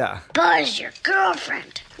 dude. Yeah. Buzz, your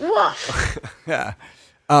girlfriend. Woof. Yeah.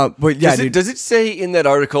 But yeah, dude. Does it say in that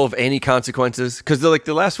article of any consequences? Because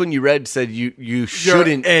the last one you read said you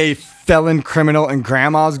shouldn't. You're a felon criminal and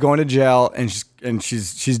grandma's going to jail and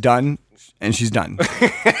she's done. And she's done.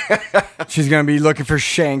 She's gonna be looking for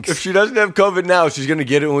shanks. If she doesn't have COVID now, she's gonna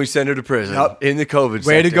get it when we send her to prison. Yep. In the COVID.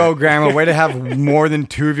 Way to sector. go, Grandma. Way to have more than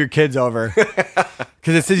 2 of your kids over.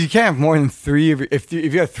 Because it says you can't have more than 3 of your, if you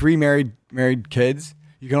have 3 married kids,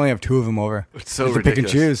 you can only have 2 of them over. It's so You have to pick and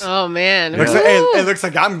ridiculous. choose. Oh man. Looks like, it looks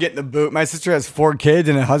like I'm getting the boot. My sister has 4 kids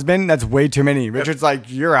and a husband. That's way too many. Richard's like,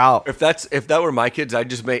 you're out. If that were my kids, I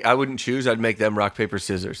wouldn't choose. I'd make them rock paper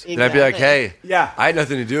scissors, and I'd be like, Exactly. hey, Yeah. I had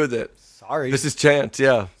nothing to do with it. Sorry. This is chance,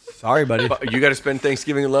 yeah. Sorry, buddy. You got to spend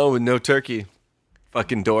Thanksgiving alone with no turkey.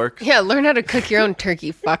 Fucking dork. Yeah, learn how to cook your own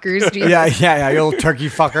turkey, fuckers. Jesus. Yeah, you little turkey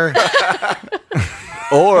fucker.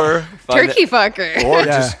 Or find Turkey fucker. or Yeah.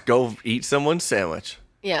 just go eat someone's sandwich.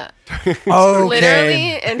 Yeah. Okay.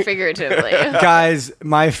 Literally and figuratively. Guys,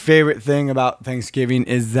 my favorite thing about Thanksgiving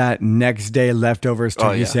is that next day leftovers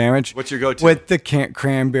turkey yeah. sandwich. What's your go-to? With the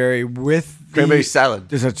cranberry, with the, Cranberry salad.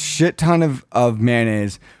 There's a shit ton of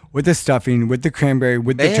mayonnaise, with the stuffing, with the cranberry,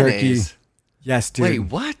 with the turkey. Mayonnaise? Yes, dude. Wait,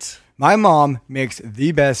 what? My mom makes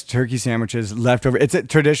the best turkey sandwiches leftover. It's a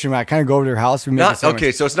tradition. When I kind of go over to her house, we make a Not sandwich.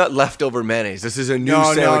 okay, so it's not leftover mayonnaise. This is a new No,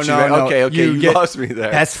 sandwich. no, you no, made. no. Okay, you get lost me there.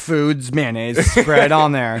 Best Foods mayonnaise spread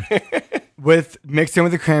on there, with mixed in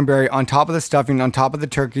with the cranberry on top of the stuffing, on top of the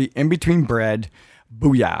turkey, in between bread.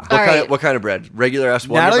 Booyah! All right. What kind of bread? Regular ass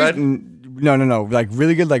Wonder Natalie's- bread? No, like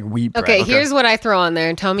really good, like wheat bread. Okay, here's what I throw on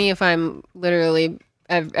there. Tell me if I'm literally.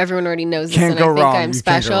 Everyone already knows this, Can't and go I think wrong. I'm You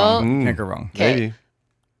special. Can't go wrong. Okay. Maybe.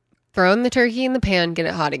 Throw the turkey in the pan, get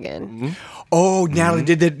it hot again. Oh, Natalie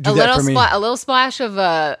did that. Do A that little for me. a little splash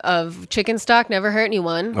of chicken stock never hurt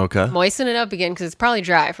anyone. Okay. Moisten it up again because it's probably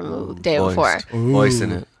dry from the day before.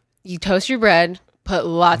 Moisten it. You toast your bread. Put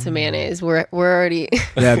lots of mayonnaise. We're already.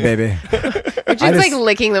 Yeah, baby. Richard's like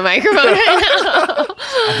licking the microphone right now.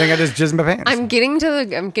 I think I just jizzed my pants. I'm getting to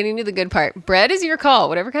the good part. Bread is your call.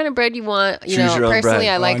 Whatever kind of bread you want. You Choose know, your own personally, bread.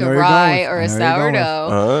 I like I know a where you're rye going or with- a I know where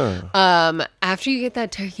you're going sourdough. After you get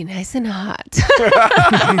that turkey nice and hot.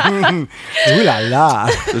 Ooh la la.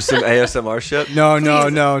 There's some ASMR shit. No,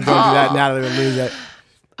 don't do that. Natalie will lose it.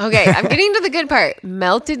 Okay, I'm getting to the good part.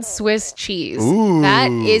 Melted Swiss cheese. That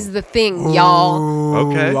is the thing, y'all.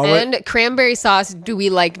 Okay. Ooh, And cranberry sauce. Do we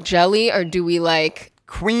like jelly or do we like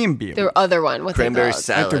cream beer. the other one? What's Cranberry it called?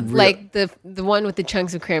 salad. Like the one with the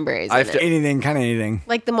chunks of cranberries I in have it. to- Anything, kind of anything.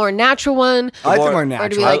 Like the more natural one. I like the more- more or do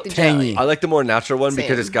natural. we like the tangy. jelly? I like the more natural one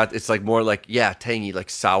because Same. it's like more like tangy, like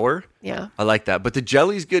sour. Yeah. I like that. But the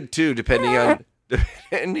jelly's good too, depending on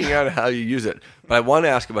how you use it. But I want to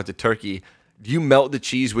ask about the turkey. Do you melt the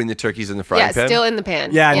cheese when the turkey's in the frying Yeah, pan? still in the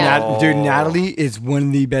pan. Yeah, dude, Natalie is one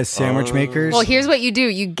of the best sandwich makers. Well, here's what you do.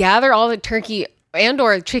 You gather all the turkey and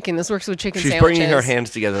or chicken. This works with chicken She's sandwiches. bringing her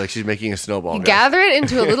hands together like she's making a snowball. You guys. gather it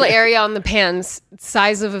into a little area on the pan,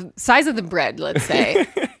 size of the bread, let's say,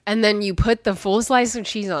 and then you put the full slice of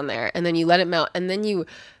cheese on there, and then you let it melt, and then you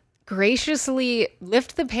graciously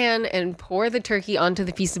lift the pan and pour the turkey onto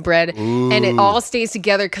the piece of bread, and it all stays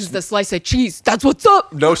together because the slice of cheese. That's what's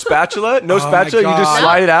up. No spatula? No Oh my spatula? You just God.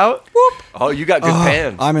 slide it out? Whoop. Oh, you got good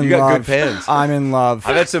pans. I'm in you got love. good pans. I'm in love.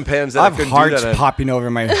 I've had some pans that I I have couldn't do hearts that in. popping over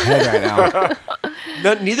my head right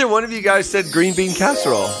now. Neither one of you guys said green bean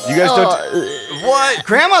casserole. You guys don't. What?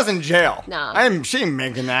 Grandma's in jail. No. She ain't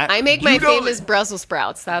making that. I make my don't- famous Brussels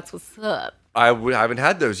sprouts. That's what's up. I haven't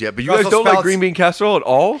had those yet, but you Brussels guys don't like sprouts- green bean casserole at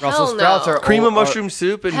all? Brussels Hell sprouts no. are Cream of mushroom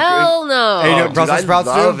soup and Hell no. Hey, you know what dude, Brussels I sprouts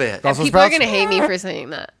love do? it. Brussels People are sprouts? gonna hate me for saying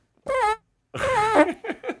that.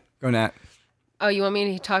 Go Nat. Oh, you want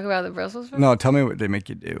me to talk about the Brussels sprouts? No, tell me what they make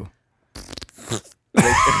you do.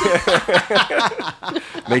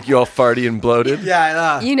 make you all farty and bloated.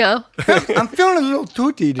 Yeah, You know. I'm feeling a little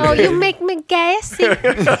tooty today. Oh, you make me gassy.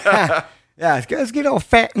 Yeah, let's get all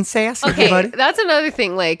fat and sassy, Okay, everybody. that's another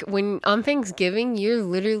thing. Like when on Thanksgiving, you're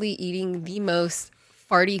literally eating the most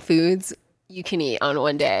farty foods you can eat on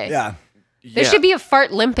one day. Yeah. There should be a fart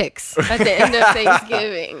Olympics at the end of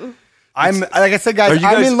Thanksgiving. I'm like I said, Are guys, you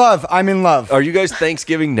I'm guys- in love. I'm in love. Are you guys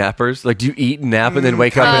Thanksgiving nappers? Like, do you eat and nap and then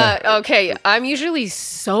wake up? And, Okay, I'm usually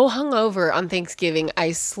so hungover on Thanksgiving.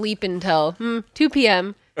 I sleep until 2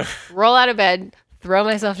 p.m., roll out of bed, throw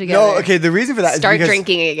myself together. No, okay, the reason for that start is because,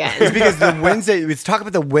 drinking again. It's because the Wednesday, let's talk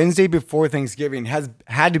about the Wednesday before Thanksgiving has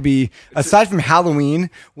had to be, aside from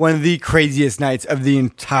Halloween, one of the craziest nights of the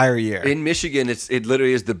entire year. in Michigan, it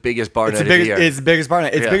literally is the biggest bar It's night the of the biggest. year. It's the biggest bar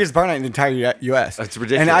night. It's the Yeah. biggest bar night in the entire U.S. That's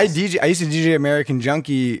And I ridiculous. used to DJ American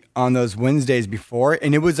Junkie on those Wednesdays before,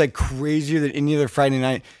 and it was like crazier than any other Friday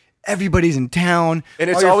night. Everybody's in town, And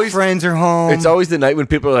it's all your always- friends are home. It's always the night when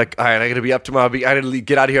people are like, all right, I got to be up tomorrow. I got to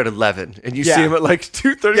get out of here at 11. And you Yeah. see them at like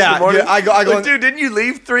 2:30 Yeah, in the morning. yeah, I go- like, dude, didn't you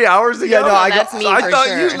leave 3 hours ago? Yeah, no, I go- That's me I for thought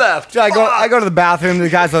sure. you left. Yeah, I Fuck. go to the bathroom. The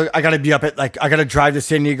guy's like, I gotta be up at I gotta drive to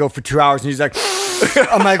San Diego for 2 hours, and he's like,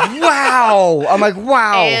 I'm like,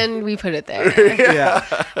 wow. And we put it there. yeah,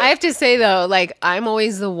 I have to say though, like I'm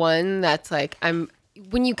always the one that's like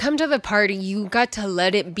when you come to the party, you got to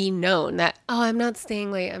let it be known that I'm not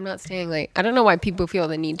staying late. I'm not staying late. I don't know why people feel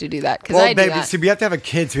the need to do that because well, I do baby, that. see, we have to have a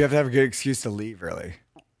kid, so we have to have a good excuse to leave early.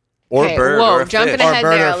 Or Okay, bird whoa, or a jumping fish. ahead Or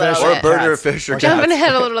bird there or a a little fish. Or a bit. bird or a Cats. fish or Jumping cats.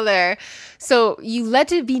 ahead a little there. So you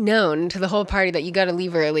let it be known to the whole party that you got to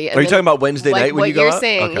leave early. And Are you then, talking about Wednesday like, night when what you go you're out?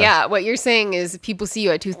 saying? Okay. Yeah, what you're saying is people see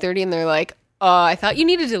you at 2:30 and they're like, I thought you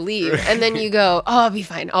needed to leave, and then you go, I'll be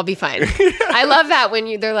fine. I'll be fine. I love that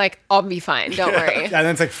when they're like, I'll be fine. Don't worry. Yeah, and then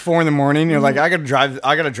it's like 4 a.m. You're like, I gotta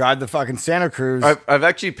drive the fucking Santa Cruz. I've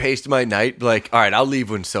actually paced my night like, all right, I'll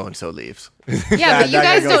leave when so-and-so leaves. Yeah, but you that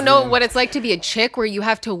guys goes don't know in. what it's like to be a chick where you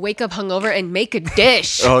have to wake up hungover and make a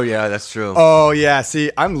dish. Oh, yeah, that's true. Oh yeah,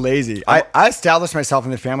 see, I'm lazy. I established myself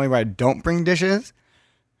in the family where I don't bring dishes.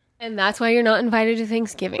 And that's why you're not invited to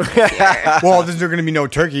Thanksgiving this year. Well, there's going to be no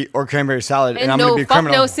turkey or cranberry salad, and, And I'm going no to be a fuck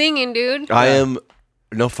criminal. no singing, dude. I am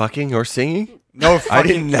no fucking or singing. No I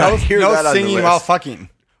fucking, did not hear no that on the singing list. while fucking.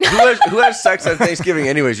 Who has sex on Thanksgiving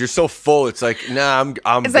anyways? You're so full. It's like, nah,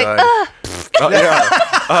 I'm It's good. like,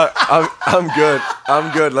 I'm good.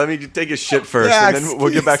 I'm good. Let me take a shit first, Yeah, and then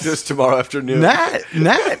we'll get back to this tomorrow afternoon. Nat,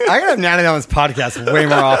 I gotta have Natalie on this podcast way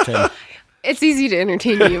more often. it's easy to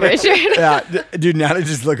entertain you, Richard. Yeah, dude, Natalie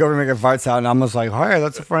just look over and make a fart sound, and I'm just like, "Hey,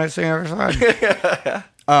 that's the funniest thing I ever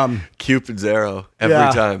saw." Cupid's arrow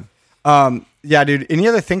every time. Yeah, dude. Any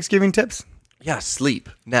other Thanksgiving tips? Yeah, sleep,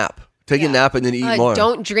 nap, take a nap, and then eat more.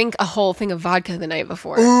 Don't drink a whole thing of vodka the night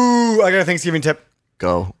before. Ooh, I got a Thanksgiving tip.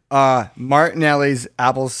 Go. Martinelli's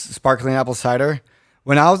sparkling apple cider.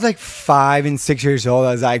 When I was like 5 and 6 years old,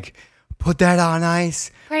 I was like, put that on ice.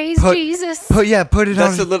 Praise Jesus. Put it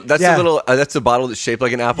That's on. a little. That's yeah. a little. That's a bottle that's shaped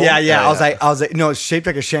like an apple. Yeah. I was like, no, it's shaped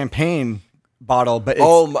like a champagne bottle, but it's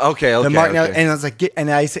okay. the Martinelli. Okay. And I was like,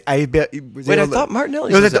 I thought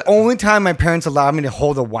Martinelli's It was was like the only time my parents allowed me to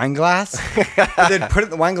hold a wine glass. They'd put it in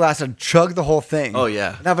the wine glass and chug the whole thing. Oh,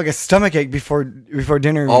 yeah. and have like a stomach ache before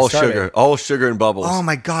dinner. all started. sugar and bubbles. Oh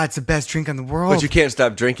my god, it's the best drink in the world. But you can't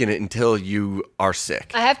stop drinking it until you are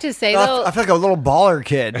sick. I have to say, I though, feel like a little baller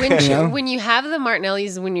kid. when you have the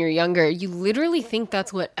Martinellis when you're younger, you literally think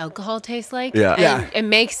that's what alcohol tastes like. Yeah. And Yeah. it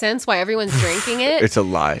makes sense why everyone's drinking it. It's a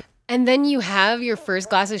lie. And then you have your first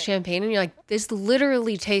glass of champagne and you're like, this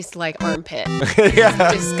literally tastes like armpit.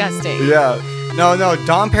 It's disgusting. Yeah. No,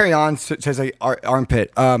 Dom Perignon tastes like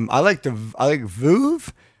armpit. I like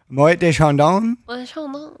Veuve, Moet de Chandon. Well,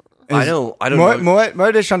 hold on. I don't know.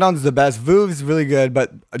 Moet de Chandon is the best. Veuve's really good,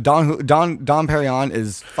 but Don Perignon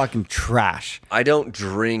is fucking trash. I don't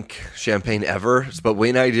drink champagne ever, but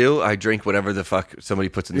when I do, I drink whatever the fuck somebody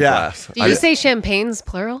puts in the glass. Did you say champagne's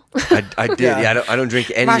plural? I did. Yeah, I don't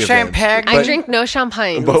drink any of them. I drink no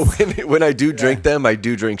champagne. But when I do drink them, I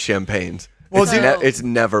do drink champagnes. Well, it's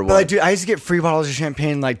never one. But I used to get free bottles of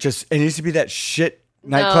champagne, like it used to be that shit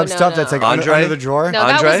nightclub stuff that's like under the drawer. No,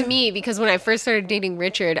 that was me because when I first started dating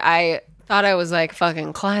Richard, I thought I was like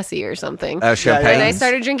fucking classy or something. Champagne. And I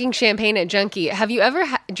started drinking champagne at Junkie. Have you ever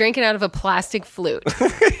drank it out of a plastic flute? Oh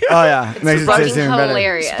yeah, it's fucking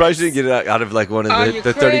hilarious. Surprised you didn't get it out of like one of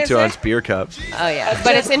the 32-ounce beer cups. Oh yeah,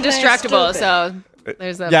 but it's indestructible, so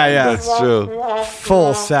there's that. Yeah, that's true.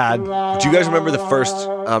 Full sad. Do you guys remember the first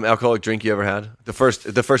alcoholic drink you ever had? The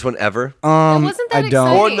first one ever? It wasn't that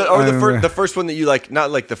exciting. Or the first one that you like,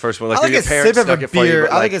 not like the first one, like your parents snuck it for you.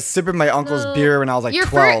 I like a sip of my uncle's beer when I was like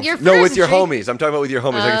 12. No, with your homies. I'm talking about with your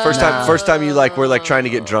homies. Like first time you like were like trying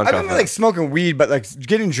to get drunk. I remember like smoking weed, but like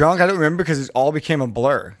getting drunk, I don't remember because it all became a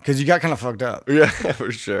blur because you got kind of fucked up. Yeah,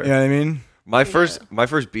 for sure. You know what I mean? My first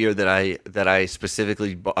beer that I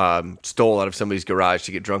specifically stole out of somebody's garage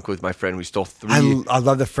to get drunk with my friend. We stole 3. I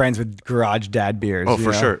love the friends with garage dad beers. Oh,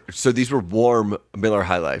 for sure. So these were warm Miller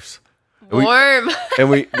High Lifes. Warm. And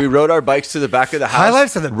we rode our bikes to the back of the house. High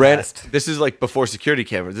Lifes are the best. This is like before security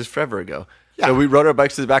cameras. This is forever ago. Yeah. So we rode our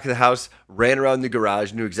bikes to the back of the house, ran around the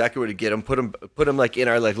garage, knew exactly where to get them, put them like in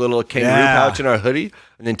our like little kangaroo pouch in our hoodie,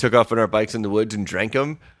 and then took off on our bikes in the woods and drank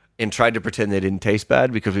them. And tried to pretend they didn't taste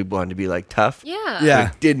bad because we wanted to be like tough. Yeah.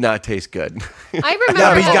 But it did not taste good. I remember.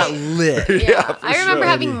 Yeah, but he got lit. Yeah, I remember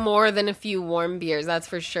having more than a few warm beers. That's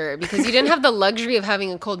for sure. Because you didn't have the luxury of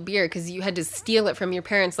having a cold beer because you had to steal it from your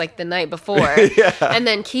parents like the night before, and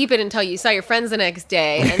then keep it until you saw your friends the next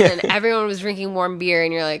day, and then everyone was drinking warm beer,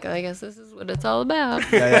 and you're like, I guess this is what it's all about.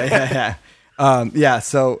 Yeah.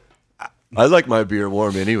 So. I like my beer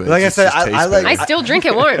warm anyway. Like I said, I still drink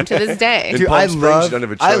it warm to this day. Dude,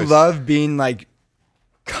 I love being like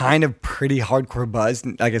kind of pretty hardcore buzzed.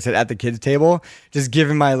 Like I said, at the kids' table, just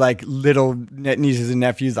giving my like little nieces and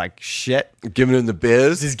nephews like shit, giving them the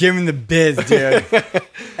biz, just giving the biz, dude.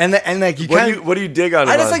 and like you what do you dig on?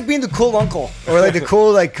 I just like being the cool uncle or like the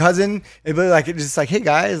cool like cousin. It'd be like just like, hey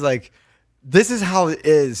guys, like this is how it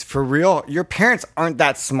is for real. Your parents aren't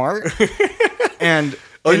that smart, and.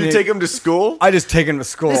 Oh, you take him to school? I just take him to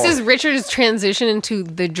school. This is Richard's transition into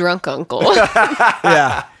the drunk uncle.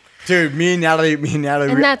 Yeah. Dude, me and Natalie.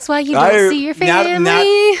 And that's why you don't see your family.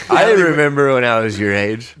 I remember when I was your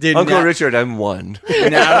age. Dude, Uncle Richard, I'm 1.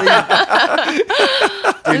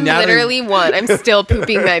 I'm literally 1. I'm still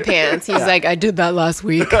pooping my pants. He's like, I did that last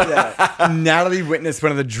week. Yeah. Natalie witnessed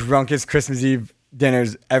one of the drunkest Christmas Eve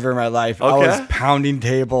dinners ever in my life. Okay. I was pounding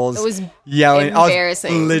tables. It was yelling.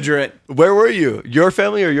 embarrassing. I was belligerent. Where were you? Your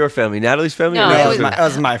family or your family? Natalie's family? No, it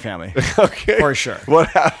was my family. Okay. For sure. What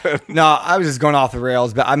happened? No, I was just going off the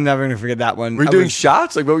rails, but I'm never going to forget that one. Were you doing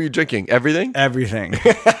shots? Like, what were you drinking? Everything? Everything.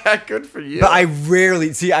 Good for you. But I rarely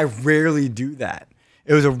do that.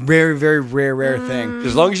 It was a very, very rare thing.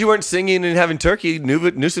 As long as you weren't singing and having turkey,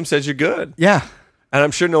 Newsom says you're good. Yeah. And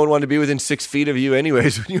I'm sure no one wanted to be within 6 feet of you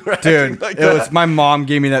anyways when you were acting like that. It was my mom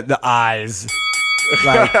gave me the eyes.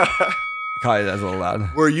 Like, probably that's a little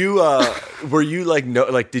loud. Were you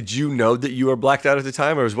like did you know that you were blacked out at the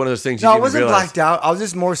time, or was one of those things? No, I wasn't blacked out. I was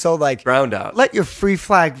just more so like browned out. Let your freak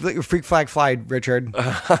flag fly, Richard.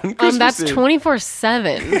 That's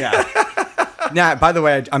 24/7. Yeah. Now, by the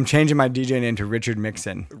way, I'm changing my DJ name to Richard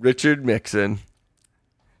Mixon. Richard Mixon.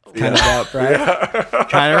 Kind of up, right? Yeah.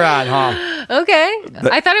 Kind of rad, huh? Okay.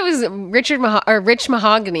 I thought it was Rich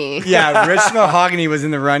Mahogany. Yeah, Rich Mahogany was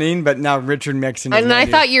in the running, but now Richard Mixon. And I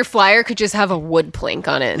thought your flyer could just have a wood plank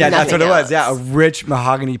on it. Yeah, that's what it was. Yeah, a Rich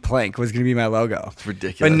Mahogany plank was going to be my logo. It's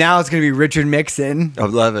ridiculous. But now it's going to be Richard Mixon. I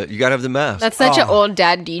love it. You got to have the mask. That's such an old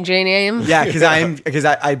dad DJ name. Yeah, because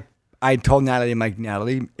I told Natalie, I'm like,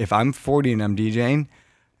 Natalie, if I'm 40 and I'm DJing,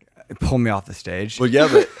 pull me off the stage. Well, yeah,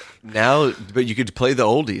 but you could play the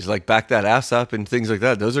oldies, like Back That Ass Up and things like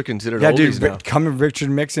that. Those are considered oldies now. Come to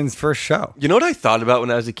Richard Mixon's first show. You know what I thought about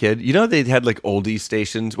when I was a kid? You know they had like oldies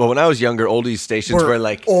stations? Well, when I was younger, oldies stations were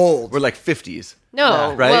like old. Were like 50s.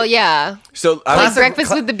 No, right? Well, yeah. So like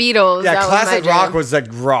Breakfast with the Beatles. Yeah, classic rock was like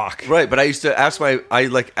rock. Right, but I used to ask my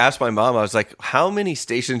mom, I was like, how many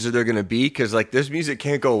stations are there going to be? Because like this music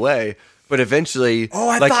can't go away. but eventually, Oh,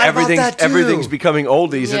 I like thought about that too. everything's becoming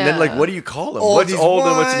oldies, and then like, Yeah. what do you call them? What's old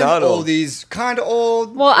and what's not old? Oldies, kind of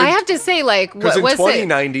old. Well, I have to say, like, Because what in was it?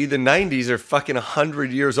 2090, the 90s are fucking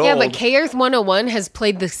 100 years old. Yeah, but K Earth 101 has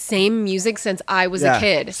played the same music since I was Yeah. a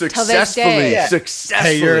kid. Till this Successfully, day.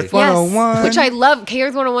 successfully. K Earth 101. Yes, which I love. K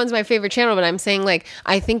Earth 101 is my favorite channel, but I'm saying, like,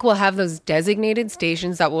 I think we'll have those designated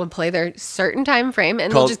stations that will play their certain time frame,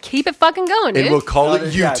 and we'll Called- just keep it fucking going, dude. And we'll call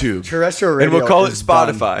it Yeah, YouTube. terrestrial radio. And we'll call it is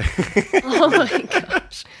done. Spotify. Oh my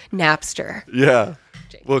gosh. Napster. Yeah.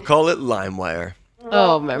 We'll call it LimeWire.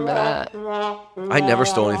 Oh, remember that? I never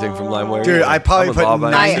stole anything from LimeWire. Dude, either. I probably I'm a put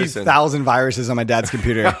law-abiding citizen. 90,000 viruses on my dad's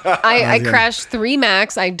computer. I crashed 3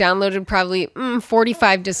 Macs. I downloaded probably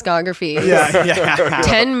 45 discographies. yeah.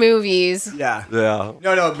 10 movies. Yeah. Yeah.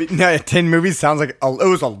 No, 10 movies sounds like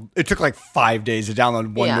it took like 5 days to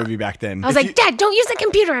download one Yeah. movie back then. I was like, Dad, don't use the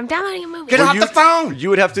computer. I'm downloading a movie. Get off the phone. You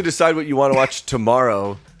would have to decide what you want to watch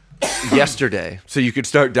tomorrow. Yesterday, so you could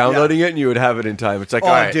start downloading it, and you would have it in time. It's like, Oh,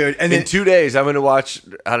 all right, dude, and in then- 2 days, I'm going to watch.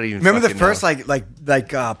 I don't even Remember the fucking first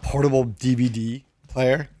know. portable DVD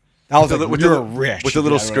player? That was like, with you were the- rich. with the if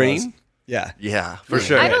little you had one of those. screen? Yeah. Yeah, for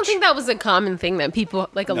sure. I don't think that was a common thing that people,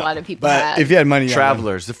 like a lot of people But had. if you had money, yeah.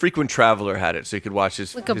 Travelers, the frequent traveler had it, so you could watch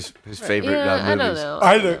his Like a- his favorite yeah, I don't movies. know.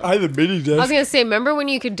 I had the mini I was disc. gonna say, remember when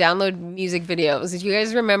you could download music videos? Did you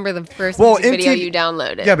guys remember the first Well, music video MTV you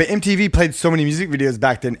downloaded? Yeah, but MTV played so many music videos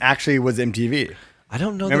back then. Actually, it was MTV. I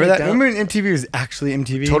don't know. Remember that? that? Remember when MTV was actually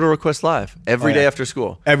MTV? Total Request Live every Oh, day yeah. after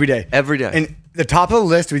school. Every day. Every day. And the top of the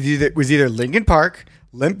list was either Linkin Park,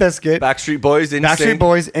 Limp Bizkit, Backstreet Boys, Backstreet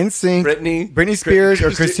Boys, NSYNC, Britney Spears,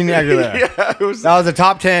 or Christina Aguilera. Yeah, it was. That was the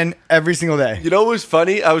top 10 every single day. You know what was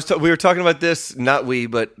funny? We were talking about this, not we,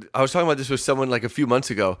 but I was talking about this with someone like a few months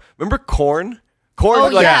ago. Remember Korn? Korn, Oh,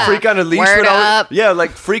 like yeah. Freak on a Leash. Word would up. Yeah,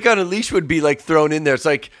 like Freak on a Leash would be like thrown in there. It's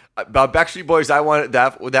like about Backstreet Boys, I want it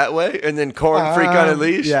that way, and then Korn, Freak on a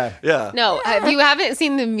Leash. yeah. yeah. No, if you haven't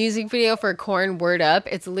seen the music video for Korn Word Up,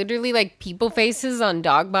 it's literally like people faces on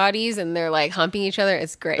dog bodies and they're like humping each other.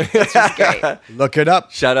 It's great. It's just great. Look it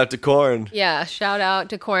up. Shout out to Korn. Yeah, shout out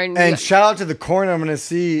to Korn. And shout out to the corn I'm going to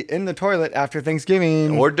see in the toilet after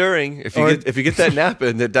Thanksgiving. Or during, if you Or- get that nap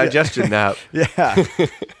in, the digestion nap. Yeah.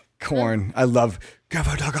 Corn. I love give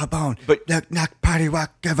a dog a bone. But- knock party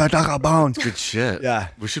walk, give a dog a bone. Good shit. Yeah.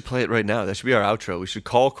 We should play it right now. That should be our outro. We should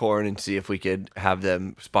call Korn and see if we could have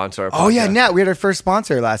them sponsor our podcast. Oh yeah, Nat, we had our first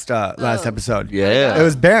sponsor last episode. Yeah. It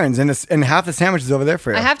was Barron's, and half the sandwich is over there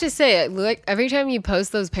for you. I have to say, like every time you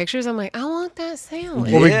post those pictures, I'm like, I want that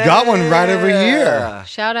sandwich. Well, we got one right over here.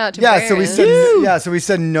 Shout out to Yeah, so we Barron's.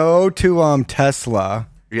 said no to Tesla.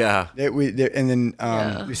 Yeah. And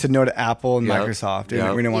then we said no to Apple and Yep. Microsoft.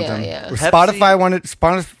 Yep. We didn't want Yeah, them. yeah. Spotify wanted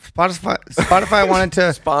Spotify wanted to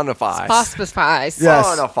Spotify. Hospice. Yes.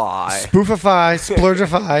 Spotify. spoofify,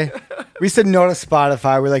 splurgify. We said no to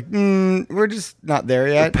Spotify. We're like, we're just not there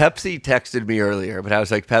yet. Pepsi texted me earlier, but I was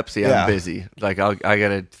like, Pepsi, Yeah. I'm busy. Like, I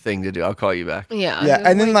got a thing to do. I'll call you back. Yeah. Yeah,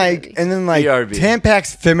 and then like BRB.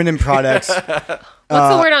 Tampax feminine products.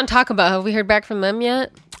 What's the word on Taco Bell? Have we heard back from them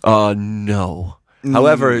yet? No.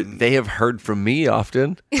 However, they have heard from me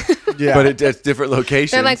often, Yeah, but it's different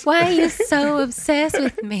locations. They're like, why are you so obsessed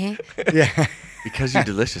with me? yeah. because you're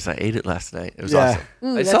delicious. I ate it last night. It was Yeah. awesome.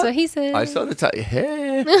 Ooh, I that's saw- what he said. I saw the time.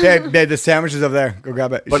 Hey. Babe, the sandwich is over there. Go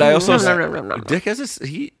grab it. But I also Nom, nom, nom, nom, nom. Dick has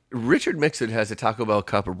Richard Mixon has a Taco Bell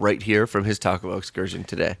cup right here from his Taco Bell excursion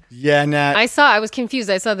today. Yeah, Nat. I was confused.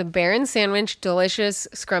 I saw the Baron sandwich, delicious,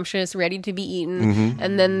 scrumptious, ready to be eaten, Mm-hmm.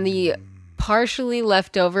 and then the partially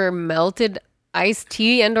leftover melted iced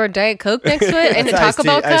tea and or Diet Coke next to it in a It's Taco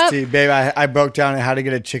Bell iced cup. tea. Babe, I broke down on how to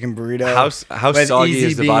get a chicken burrito. How with soggy Easy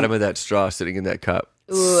is the Bean. bottom of that straw sitting in that cup?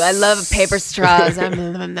 Ooh, I love paper straws.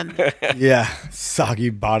 Yeah, soggy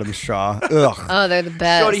bottom straw. Ugh. Oh, they're the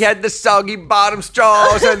best. Shorty had the soggy bottom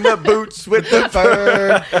straws and the boots with the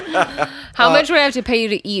fur. How much would I have to pay you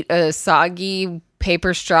to eat a soggy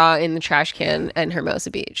paper straw in the trash can at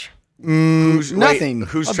Hermosa Beach? Nothing.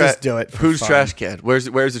 Who's I'll just do it for Whose fun. trash can? Where's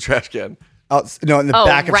the trash can? No, in the Oh,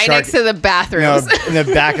 back of right next to the bathrooms. No, in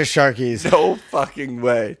the back of Sharky's. No fucking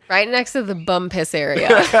way. Right next to the bum piss area.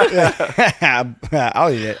 I'll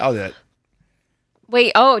eat it. I'll do it.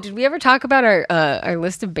 Wait, did we ever talk about our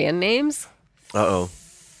list of band names? Uh-oh.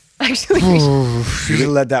 Actually, we should. You should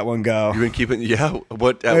let that one go. You've been keeping... Yeah.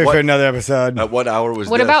 What? Maybe for another episode. At what hour was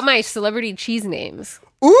What this? about my celebrity cheese names?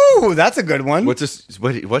 Ooh, that's a good one. What's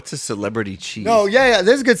a celebrity cheese? Oh, yeah.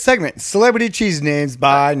 There's a good segment. Celebrity cheese names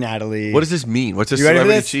by Natalie. What does this mean? What's a You ready for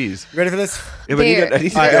celebrity this? cheese? You ready for this? Yeah, but There. I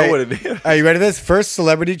need to All know right. what it is. Are you ready for this? First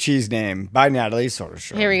celebrity cheese name by Natalie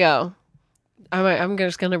Soderstrom. Here we go. I'm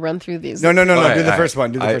just gonna run through these. No. All right, Do the all first right.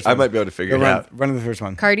 one. Do the first one. I might be able to figure it out. Run to the first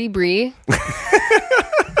one. Cardi Brie.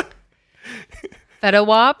 Feta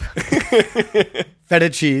Wap. Feta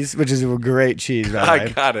cheese, which is a great cheese. By the I way.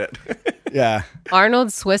 got it. Yeah. Arnold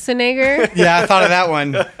Schwarzenegger. Yeah, I thought of that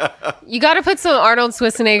one. You got to put some Arnold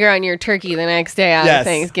Schwarzenegger on your turkey the next day after Yes,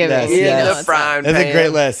 Thanksgiving. yes, You yes. know In the it's up. frying That's a pan. great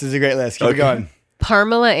list. It's a great list. Keep it going.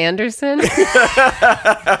 Pamela Anderson.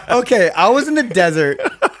 Okay, I was in the desert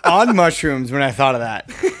on mushrooms when I thought of that.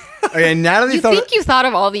 Okay, Natalie You thought. think you thought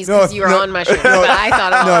of all these because you were on mushrooms, but I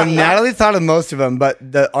thought of all No, of these. Natalie thought of most of them, but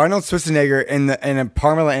the Arnold Schwarzenegger and a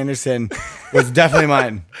Pamela Anderson was definitely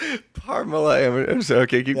mine. Pamela Anderson.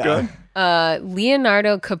 Okay, keep going.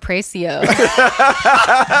 Leonardo Capriccio.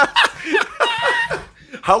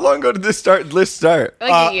 How long ago did this list start?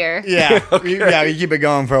 Like a year. Yeah, we keep it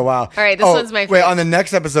going for a while. All right, this one's my Wait, favorite. on the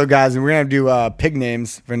next episode, guys, we're gonna do pig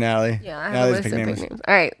names for Natalie. Yeah, I have Natalie's a list of pig names.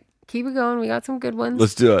 All right, keep it going. We got some good ones.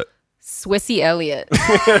 Let's do it. Swissy Elliott.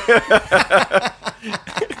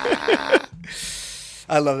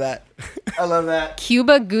 I love that. I love that.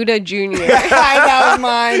 Cuba Gouda Jr. That was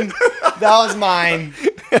mine. That was mine.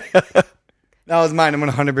 That was mine. I'm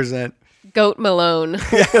 100%. Goat Malone.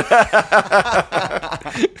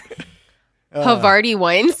 Havarti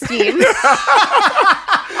Weinstein.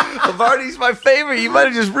 Havarti's my favorite. You might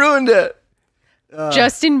have just ruined it.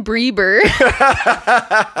 Justin Bieber.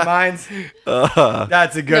 Mine's.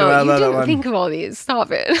 That's a good No, one. I you love that didn't one. think of all these. Stop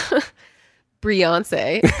it.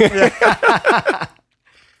 Beyonce.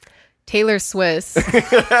 Taylor Swiss.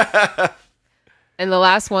 And the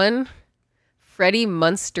last one, Freddie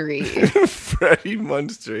Munstery. Freddie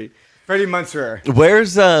Munstery. Freddie Munster.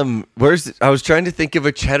 Where's I was trying to think of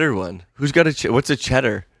a cheddar one. Who's got what's a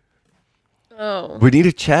cheddar? Oh. We need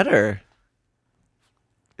a cheddar.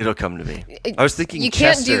 It'll come to me. I was thinking You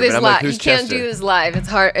can't Chester, do this but I'm like, live. who's You can't Chester? do this live. It's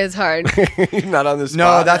hard. It's hard. Not on this.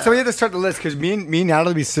 No, that's how we have to start the list because me and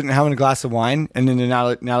Natalie be sitting having a glass of wine, and then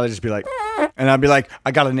Natalie just be like, and I'd be like,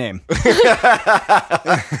 I got a name.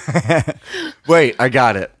 Wait, I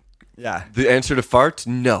got it. Yeah. The answer to farts?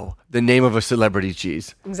 No. The name of a celebrity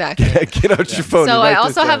cheese. Exactly. Get out your phone. So and I write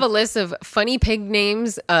also this have a down. list of funny pig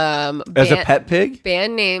names. As a pet pig?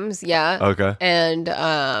 Band names, yeah. Okay.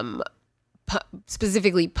 And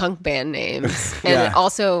specifically punk band names, and Yeah.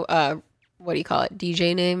 also what do you call it?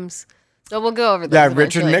 DJ names. So we'll go over those. Yeah, Richard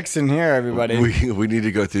eventually. Nixon here, everybody. We need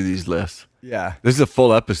to go through these lists. Yeah. This is a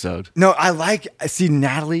full episode. No, I see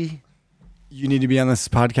Natalie. You need to be on this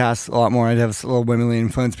podcast a lot more. I'd have a little womanly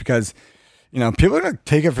influence because, people are going to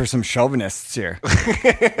take it for some chauvinists here.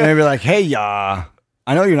 And they'd be like, hey, I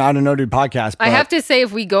know you're not a No Dude podcast, but I have to say,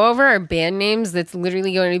 if we go over our band names, that's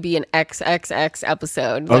literally going to be an XXX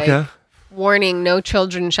episode. Like, Okay. Warning: no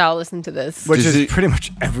children shall listen to this. which Does is it- pretty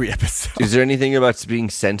much every episode. Is there anything about being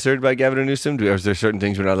censored by Gavin Newsom? Or is there certain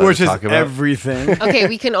things we're not allowed Which to is talk about? everything. Okay,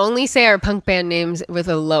 we can only say our punk band names with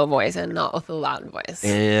a low voice and not with a loud voice.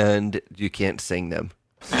 And you can't sing them.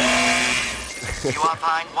 You are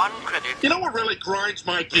fined 1 credit. You know what really grinds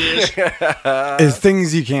my gears? Is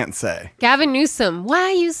things you can't say. Gavin Newsom, why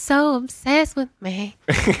are you so obsessed with me?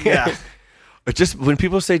 Yeah. But just when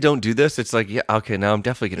people say don't do this, it's like, yeah, okay, now I'm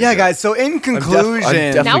definitely gonna. Yeah, do guys. So in conclusion,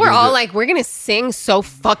 definitely Now we're gonna all do it. like, we're gonna sing so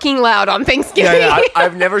fucking loud on Thanksgiving. Yeah,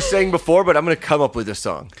 I've never sang before, but I'm gonna come up with a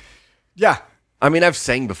song. yeah. I mean, I've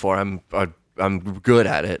sang before. I'm good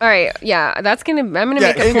at it. All right, yeah, I'm gonna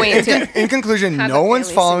make a point to. In conclusion, have no a one's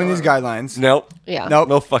family following sing these along. guidelines. Nope. Yeah. Nope.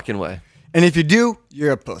 No fucking way. And if you do,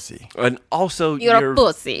 you're a pussy. And also, You're a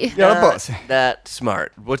pussy. You're a not pussy. that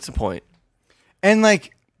smart. What's the point? And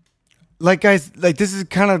like guys, this is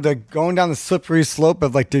kind of the going down the slippery slope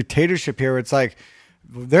of like dictatorship here. Where it's like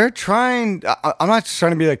they're trying. I'm not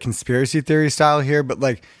trying to be like conspiracy theory style here, but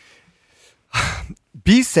like,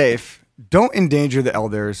 be safe. Don't endanger the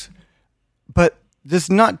elders, but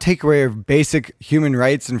just not take away our basic human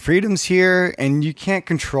rights and freedoms here. And you can't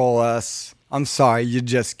control us. I'm sorry, you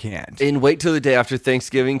just can't. And wait till the day after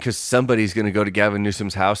Thanksgiving because somebody's going to go to Gavin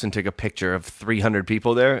Newsom's house and take a picture of 300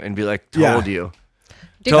 people there and be like, told you.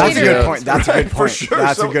 That's a Dictator- good point. That's a good For point. sure.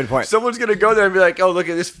 That's a good point. Someone's going to go there and be like, oh, look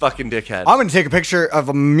at this fucking dickhead. I'm going to take a picture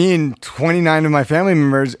of me and 29 of my family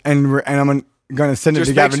members, and I'm going to send it Just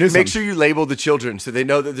to Gavin Newsom. make sure you label the children so they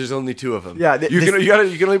know that there's only 2 of them. Yeah, you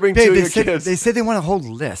can only bring 2 Babe, of they your said, kids. they said they want a whole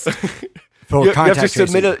list. For You have contact to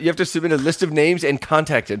tracing. you have to submit a list of names and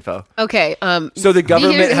contact info. Okay. So the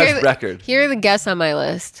government here- has here- record. Here are the guests on my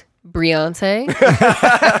list: Beyonce,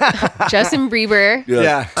 Justin Bieber,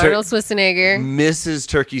 Yeah. Arnold Schwarzenegger. Mrs.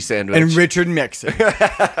 Turkey Sandwich. And Richard Nixon.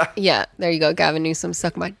 Yeah, there you go. Gavin Newsom,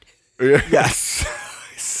 suck my. Yes.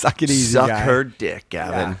 Suck it easy, Suck guy. her dick,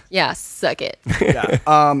 Gavin. Yeah, suck it.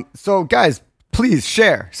 Yeah. So, guys, please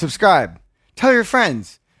share, subscribe, tell your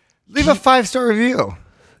friends, leave a 5-star review.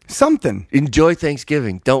 Something. Enjoy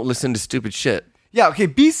Thanksgiving. Don't listen to stupid shit. Yeah, okay,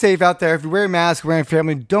 be safe out there. If you wear a mask, wearing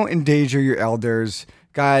family, don't endanger your elders.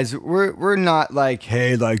 Guys, we're not like,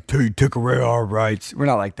 hey, like, took away our rights. We're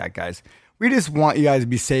not like that, guys. We just want you guys to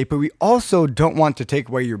be safe, but we also don't want to take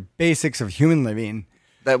away your basics of human living.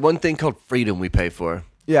 That one thing called freedom we pay for.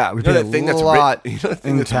 Yeah, we You know pay that thing a lot you know that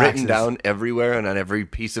thing in that's written taxes. down everywhere and on every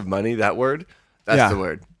piece of money, that word? That's the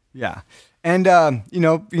word. Yeah. And, you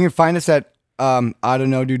can find us at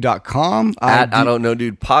IDon'tknowDude.com. At I Don't Know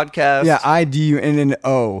Dude Podcast. Yeah,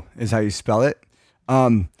 IDUNNO is how you spell it.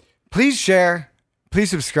 Please share. Please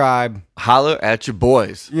subscribe. Holler at your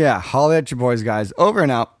boys. Yeah, holler at your boys, guys. Over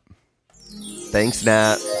and out. Thanks,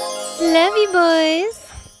 Nat. Love you, boys.